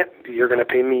client, you're going to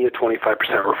pay me a 25%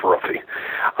 referral fee.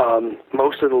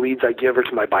 Most of the leads I give are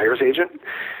to my buyer's agent,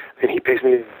 and he pays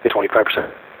me a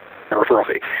 25% referral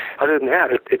fee. Other than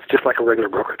that, it's just like a regular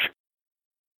brokerage.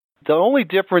 The only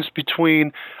difference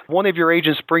between one of your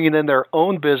agents bringing in their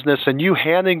own business and you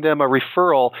handing them a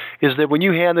referral is that when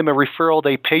you hand them a referral,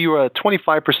 they pay you a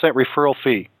 25% referral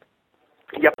fee.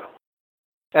 Yep.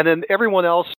 And then everyone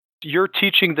else, you're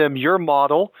teaching them your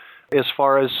model as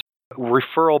far as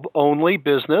referral-only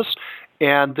business,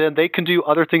 and then they can do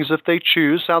other things if they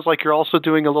choose. Sounds like you're also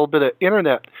doing a little bit of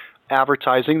internet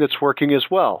advertising that's working as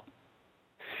well.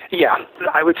 Yeah,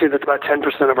 I would say that's about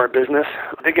 10% of our business.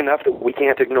 Big enough that we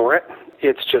can't ignore it.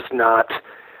 It's just not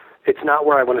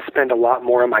where I want to spend a lot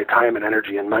more of my time and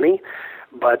energy and money,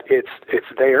 but it's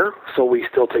there, so we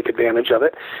still take advantage of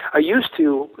it. I used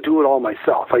to do it all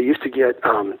myself. I used to get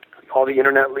all the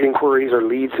internet inquiries or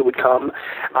leads that would come.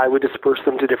 I would disperse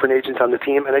them to different agents on the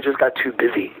team, and I just got too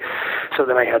busy. So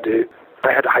then I had to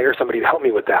hire somebody to help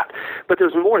me with that. But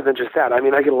there's more than just that. I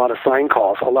mean, I get a lot of sign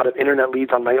calls, a lot of internet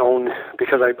leads on my own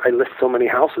because I list so many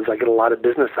houses. I get a lot of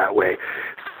business that way.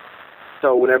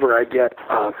 So whenever I get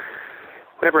a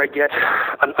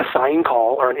sign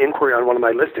call or an inquiry on one of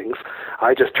my listings,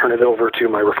 I just turn it over to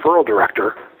my referral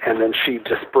director, and then she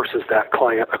disperses that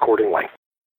client accordingly.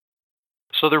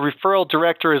 So the referral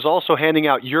director is also handing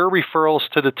out your referrals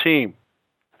to the team?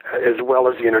 As well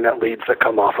as the internet leads that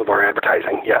come off of our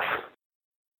advertising, yes.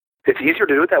 It's easier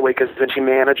to do it that way because then she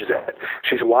manages it.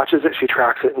 She watches it, she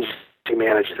tracks it, and she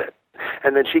manages it.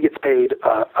 And then she gets paid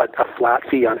a flat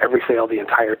fee on every sale the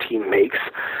entire team makes.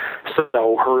 So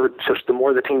the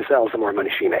more the team sells, the more money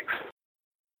she makes.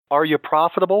 Are you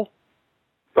profitable?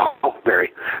 Oh,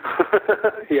 very.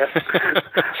 Yes.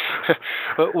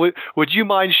 Would you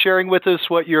mind sharing with us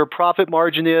what your profit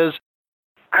margin is?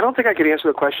 I don't think I could answer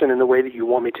the question in the way that you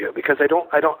want me to because I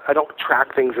don't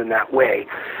track things in that way.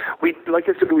 Like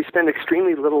I said, we spend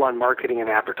extremely little on marketing and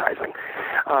advertising.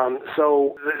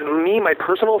 So my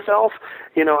personal self,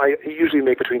 I usually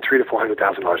make between $300,000 to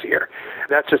 $400,000 a year.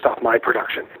 That's just off my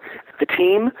production. The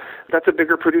team, that's a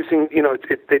bigger producing.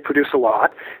 They produce a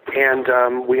lot,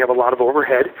 and we have a lot of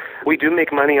overhead. We do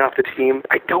make money off the team.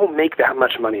 I don't make that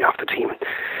much money off the team.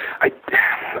 I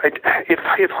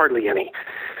have hardly any.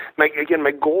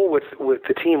 My goal with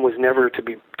the team was never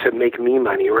to make me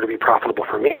money or to be profitable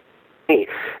for me.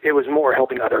 It was more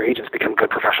helping other agents become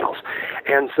good professionals.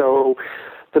 And so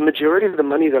the majority of the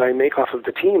money that I make off of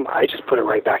the team, I just put it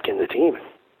right back in the team.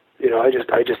 I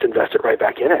just invest it right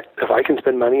back in it. If I can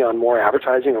spend money on more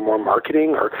advertising or more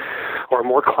marketing or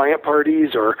more client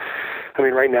parties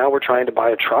right now we're trying to buy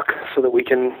a truck so that we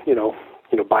can,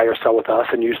 buy or sell with us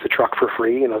and use the truck for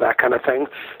free, that kind of thing.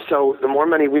 So the more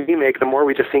money we make, the more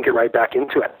we just sink it right back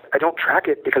into it. I don't track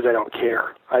it because I don't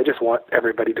care. I just want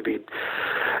everybody to be,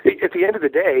 at the end of the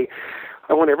day,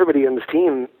 I want everybody in this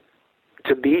team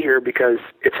to be here because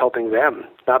it's helping them,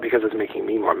 not because it's making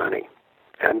me more money.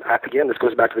 And again, this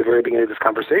goes back to the very beginning of this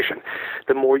conversation.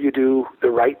 The more you do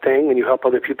the right thing and you help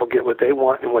other people get what they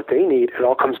want and what they need, it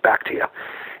all comes back to you.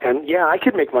 And yeah, I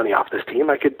could make money off this team.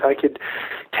 I could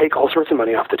take all sorts of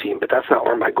money off the team, but that's not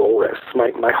where my goal is.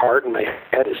 My heart and my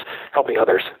head is helping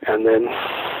others, and then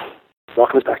it all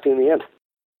comes back to you in the end.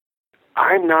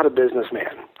 I'm not a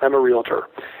businessman. I'm a realtor,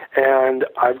 and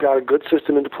I've got a good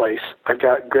system into place. I've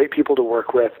got great people to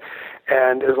work with,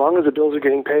 and as long as the bills are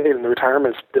getting paid and the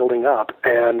retirement's building up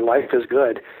and life is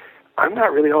good, I'm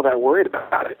not really all that worried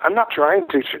about it. I'm not trying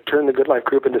to turn the Good Life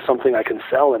Group into something I can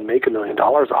sell and make $1 million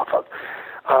off of.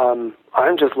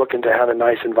 I'm just looking to have a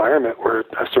nice environment where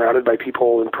I'm surrounded by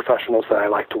people and professionals that I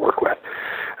like to work with.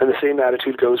 And the same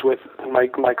attitude goes with my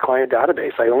client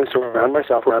database. I only surround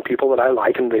myself around people that I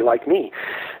like and they like me.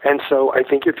 And so I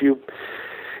think if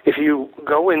you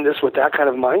go in this with that kind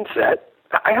of mindset,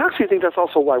 I actually think that's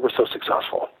also why we're so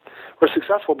successful. We're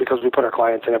successful because we put our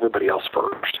clients and everybody else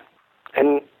first.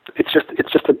 And it's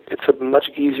a much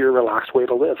easier, relaxed way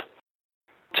to live.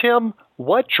 Tim,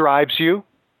 what drives you?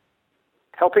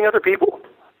 Helping other people.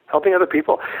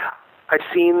 I've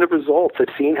seen the results.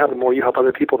 I've seen how the more you help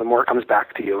other people, the more it comes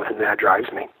back to you, and that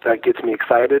drives me. That gets me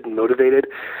excited and motivated.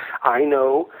 I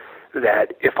know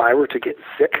that if I were to get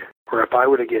sick, or if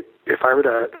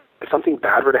something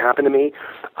bad were to happen to me,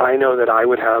 I know that I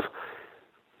would have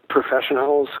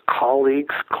professionals,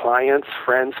 colleagues, clients,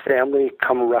 friends, family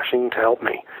come rushing to help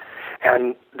me.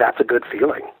 And that's a good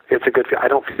feeling. It's a good feeling. I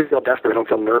don't feel desperate. I don't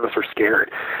feel nervous or scared.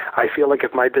 I feel like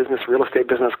if my real estate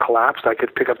business collapsed, I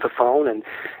could pick up the phone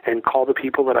and call the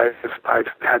people that I've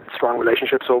had strong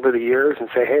relationships over the years and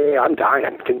say, hey, I'm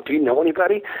dying. Do you know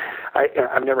anybody?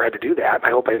 I've never had to do that.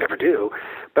 I hope I never do.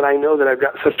 But I know that I've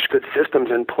got such good systems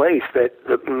in place that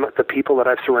the people that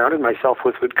I've surrounded myself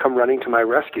with would come running to my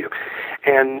rescue.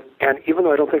 And even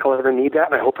though I don't think I'll ever need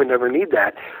that, and I hope I never need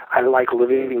that, I like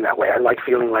living that way. I like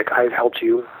feeling like I've helped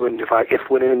you, and if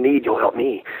when in need, you'll help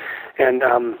me. And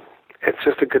it's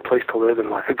just a good place to live in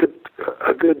life,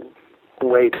 a good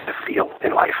way to feel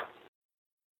in life.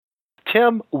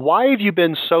 Tim, why have you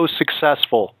been so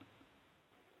successful?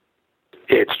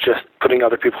 It's just putting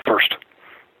other people first.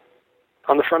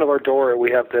 On the front of our door,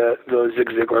 we have the Zig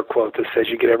Ziglar quote that says,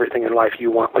 you get everything in life you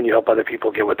want when you help other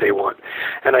people get what they want.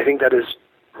 And I think that is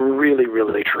really,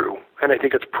 really true. And I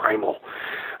think it's primal.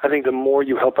 I think the more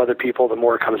you help other people, the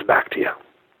more it comes back to you.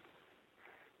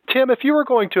 Tim, if you were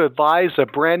going to advise a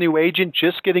brand new agent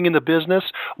just getting into business,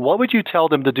 what would you tell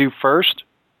them to do first?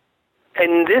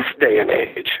 In this day and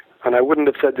age, and I wouldn't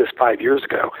have said this 5 years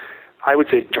ago, I would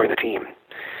say join the team.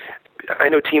 I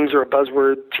know teams are a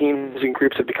buzzword. Teams and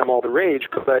groups have become all the rage,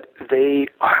 but they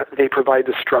provide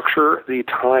the structure, the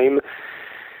time,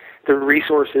 the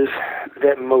resources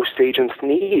that most agents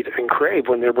need and crave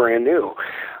when they're brand new.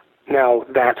 Now,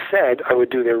 that said, I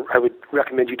would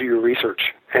recommend you do your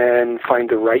research and find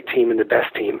the right team and the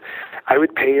best team. I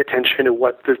would pay attention to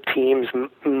what the team's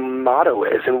motto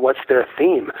is and what's their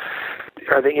theme.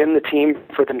 Are they in the team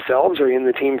for themselves or in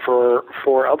the team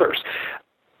for others?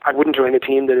 I wouldn't join a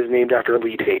team that is named after a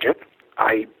lead agent.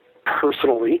 I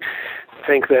personally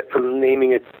think that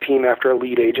naming a team after a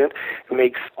lead agent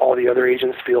makes all the other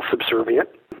agents feel subservient.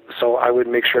 So I would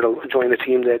make sure to join the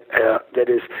team that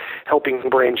is helping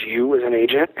brand you as an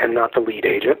agent and not the lead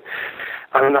agent.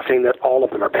 I'm not saying that all of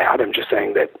them are bad. I'm just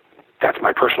saying that that's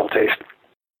my personal taste.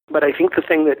 But I think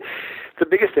the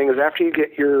biggest thing is after you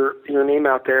get your name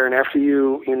out there and after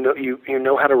you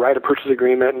know how to write a purchase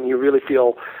agreement and you really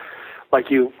feel like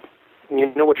you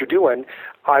know what you're doing,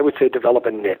 I would say develop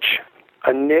a niche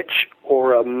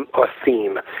or a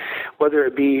theme, whether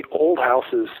it be old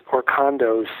houses or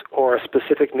condos or a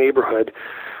specific neighborhood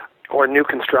or new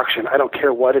construction. I don't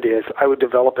care what it is. I would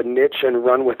develop a niche and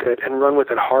run with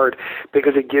it hard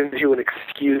because it gives you an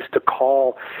excuse to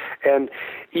call. And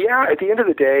yeah, at the end of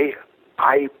the day,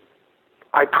 I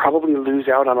probably lose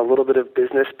out on a little bit of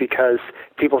business because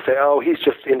people say, oh, he's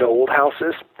just into old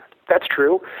houses. That's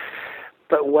true.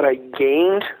 But what I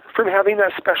gained from having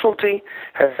that specialty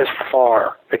has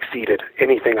far exceeded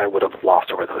anything I would have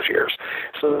lost over those years.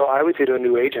 So I would say to a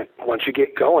new agent, once you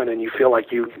get going and you feel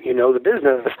like you know the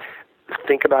business,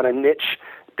 think about a niche,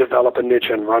 develop a niche,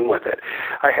 and run with it.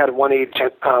 I had one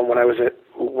agent when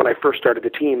I first started the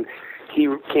team. He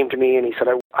came to me and he said,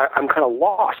 I'm kind of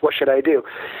lost. What should I do?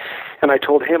 And I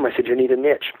told him, I said, you need a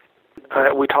niche.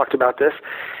 We talked about this.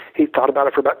 He thought about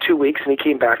it for about 2 weeks, and he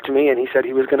came back to me, and he said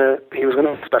he was going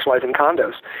to specialize in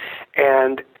condos.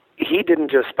 And he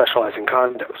didn't just specialize in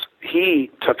condos. He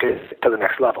took it to the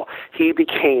next level. He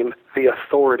became the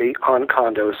authority on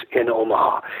condos in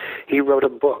Omaha. He wrote a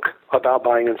book about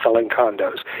buying and selling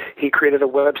condos. He created a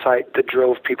website that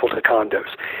drove people to condos.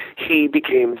 He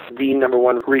became the number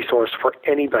one resource for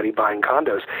anybody buying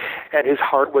condos. And his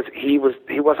heart was, he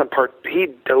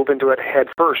dove into it head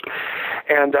first.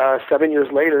 And 7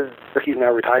 years later, he's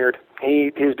now retired.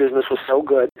 His business was so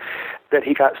good that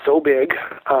he got so big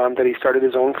that he started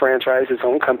his own franchise, his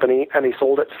own company, and he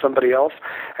sold it to somebody else.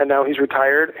 And now he's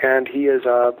retired, and he is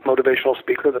a motivational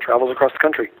speaker that travels across the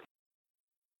country.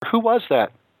 Who was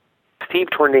that? Steve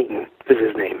Tornaton is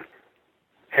his name,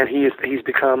 and he's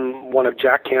become one of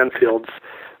Jack Canfield's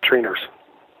trainers.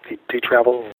 He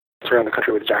travels around the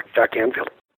country with Jack Canfield.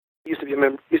 He used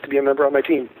to be a member on my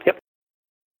team. Yep.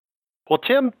 Well,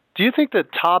 Tim, do you think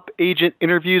that top agent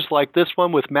interviews like this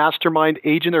one with Mastermind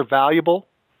Agent are valuable?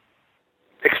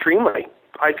 Extremely.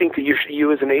 I think that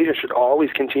you as an agent should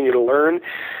always continue to learn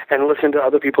and listen to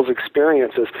other people's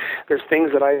experiences. There's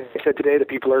things that I said today that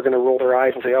people are going to roll their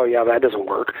eyes and say, "Oh yeah, that doesn't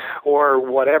work," or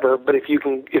whatever. But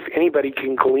if anybody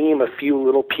can glean a few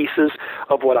little pieces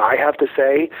of what I have to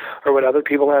say or what other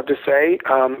people have to say,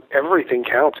 everything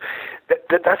counts.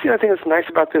 That's the other thing that's nice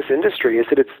about this industry is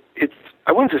that it's.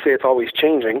 I wouldn't just say it's always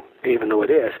changing, even though it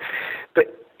is,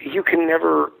 but you can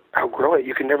never outgrow it.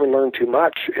 You can never learn too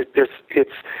much.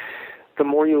 It's the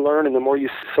more you learn and the more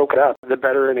you soak it up, the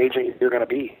better an agent you're going to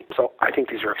be. So I think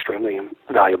these are extremely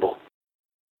valuable.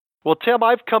 Well, Tim,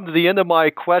 I've come to the end of my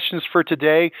questions for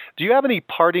today. Do you have any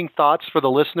parting thoughts for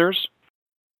the listeners?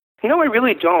 No, I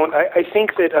really don't. I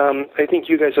think that I think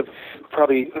you guys have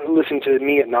probably listened to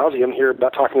me ad nauseum here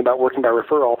about talking about working by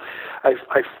referral. I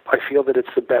feel that it's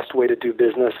the best way to do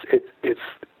business. It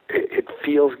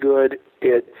feels good.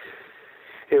 It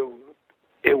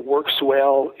works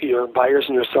well. Your buyers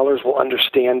and your sellers will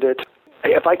understand it.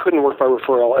 If I couldn't work by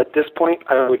referral at this point,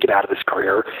 I would get out of this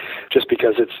career just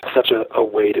because it's such a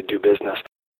way to do business.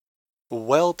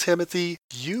 Well, Timothy,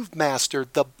 you've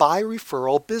mastered the by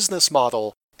referral business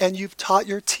model, and you've taught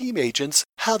your team agents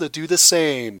how to do the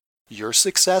same. Your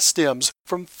success stems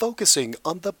from focusing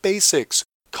on the basics,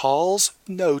 calls,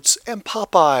 notes, and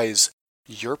Popeyes.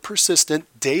 Your persistent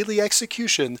daily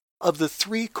execution of the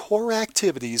 3 core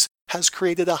activities has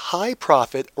created a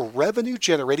high-profit,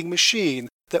 revenue-generating machine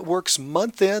that works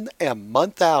month in and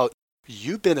month out.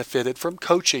 You benefited from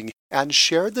coaching and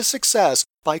shared the success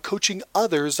by coaching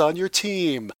others on your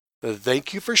team.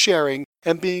 Thank you for sharing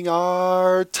and being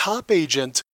our top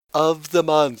agent of the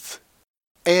month.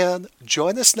 And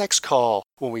join us next call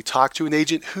when we talk to an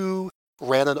agent who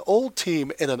ran an old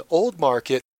team in an old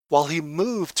market while he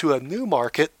moved to a new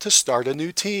market to start a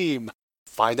new team.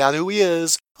 Find out who he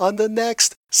is on the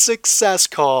next Success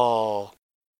Call.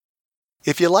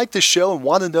 If you like the show and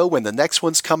want to know when the next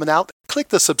one's coming out, click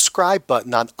the subscribe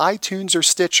button on iTunes or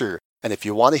Stitcher. And if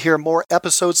you want to hear more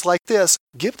episodes like this,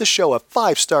 give the show a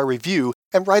 5-star review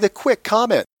and write a quick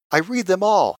comment. I read them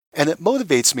all, and it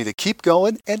motivates me to keep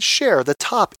going and share the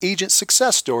top agent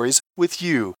success stories with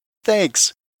you.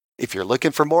 Thanks. If you're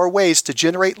looking for more ways to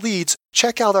generate leads,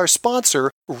 check out our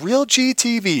sponsor,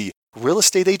 RealGTV, Real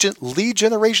Estate Agent Lead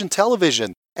Generation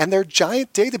Television, and their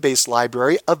giant database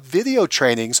library of video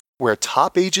trainings where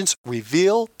top agents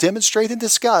reveal, demonstrate, and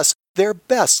discuss their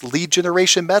best lead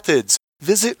generation methods.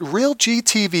 Visit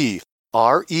RealGTV,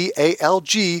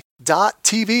 REALG.TV.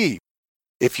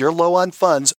 If you're low on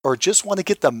funds or just want to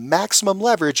get the maximum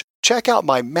leverage, check out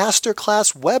my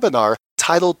masterclass webinar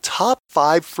titled Top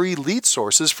 5 Free Lead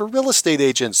Sources for Real Estate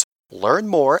Agents. Learn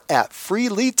more at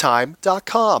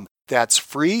freeleadtime.com. That's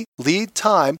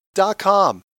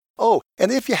freeleadtime.com. Oh,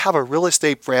 and if you have a real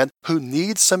estate friend who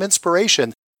needs some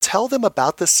inspiration, tell them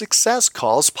about the Success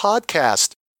Calls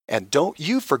podcast. And don't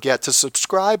you forget to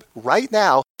subscribe right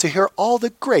now to hear all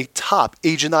the great top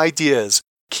agent ideas.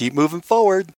 Keep moving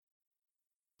forward.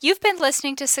 You've been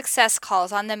listening to Success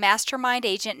Calls on the Mastermind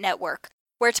Agent Network,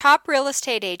 where top real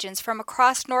estate agents from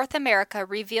across North America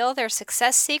reveal their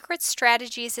success secrets,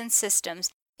 strategies, and systems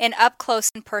in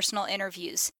up-close and personal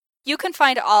interviews. You can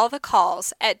find all the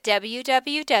calls at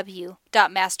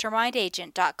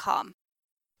www.mastermindagent.com.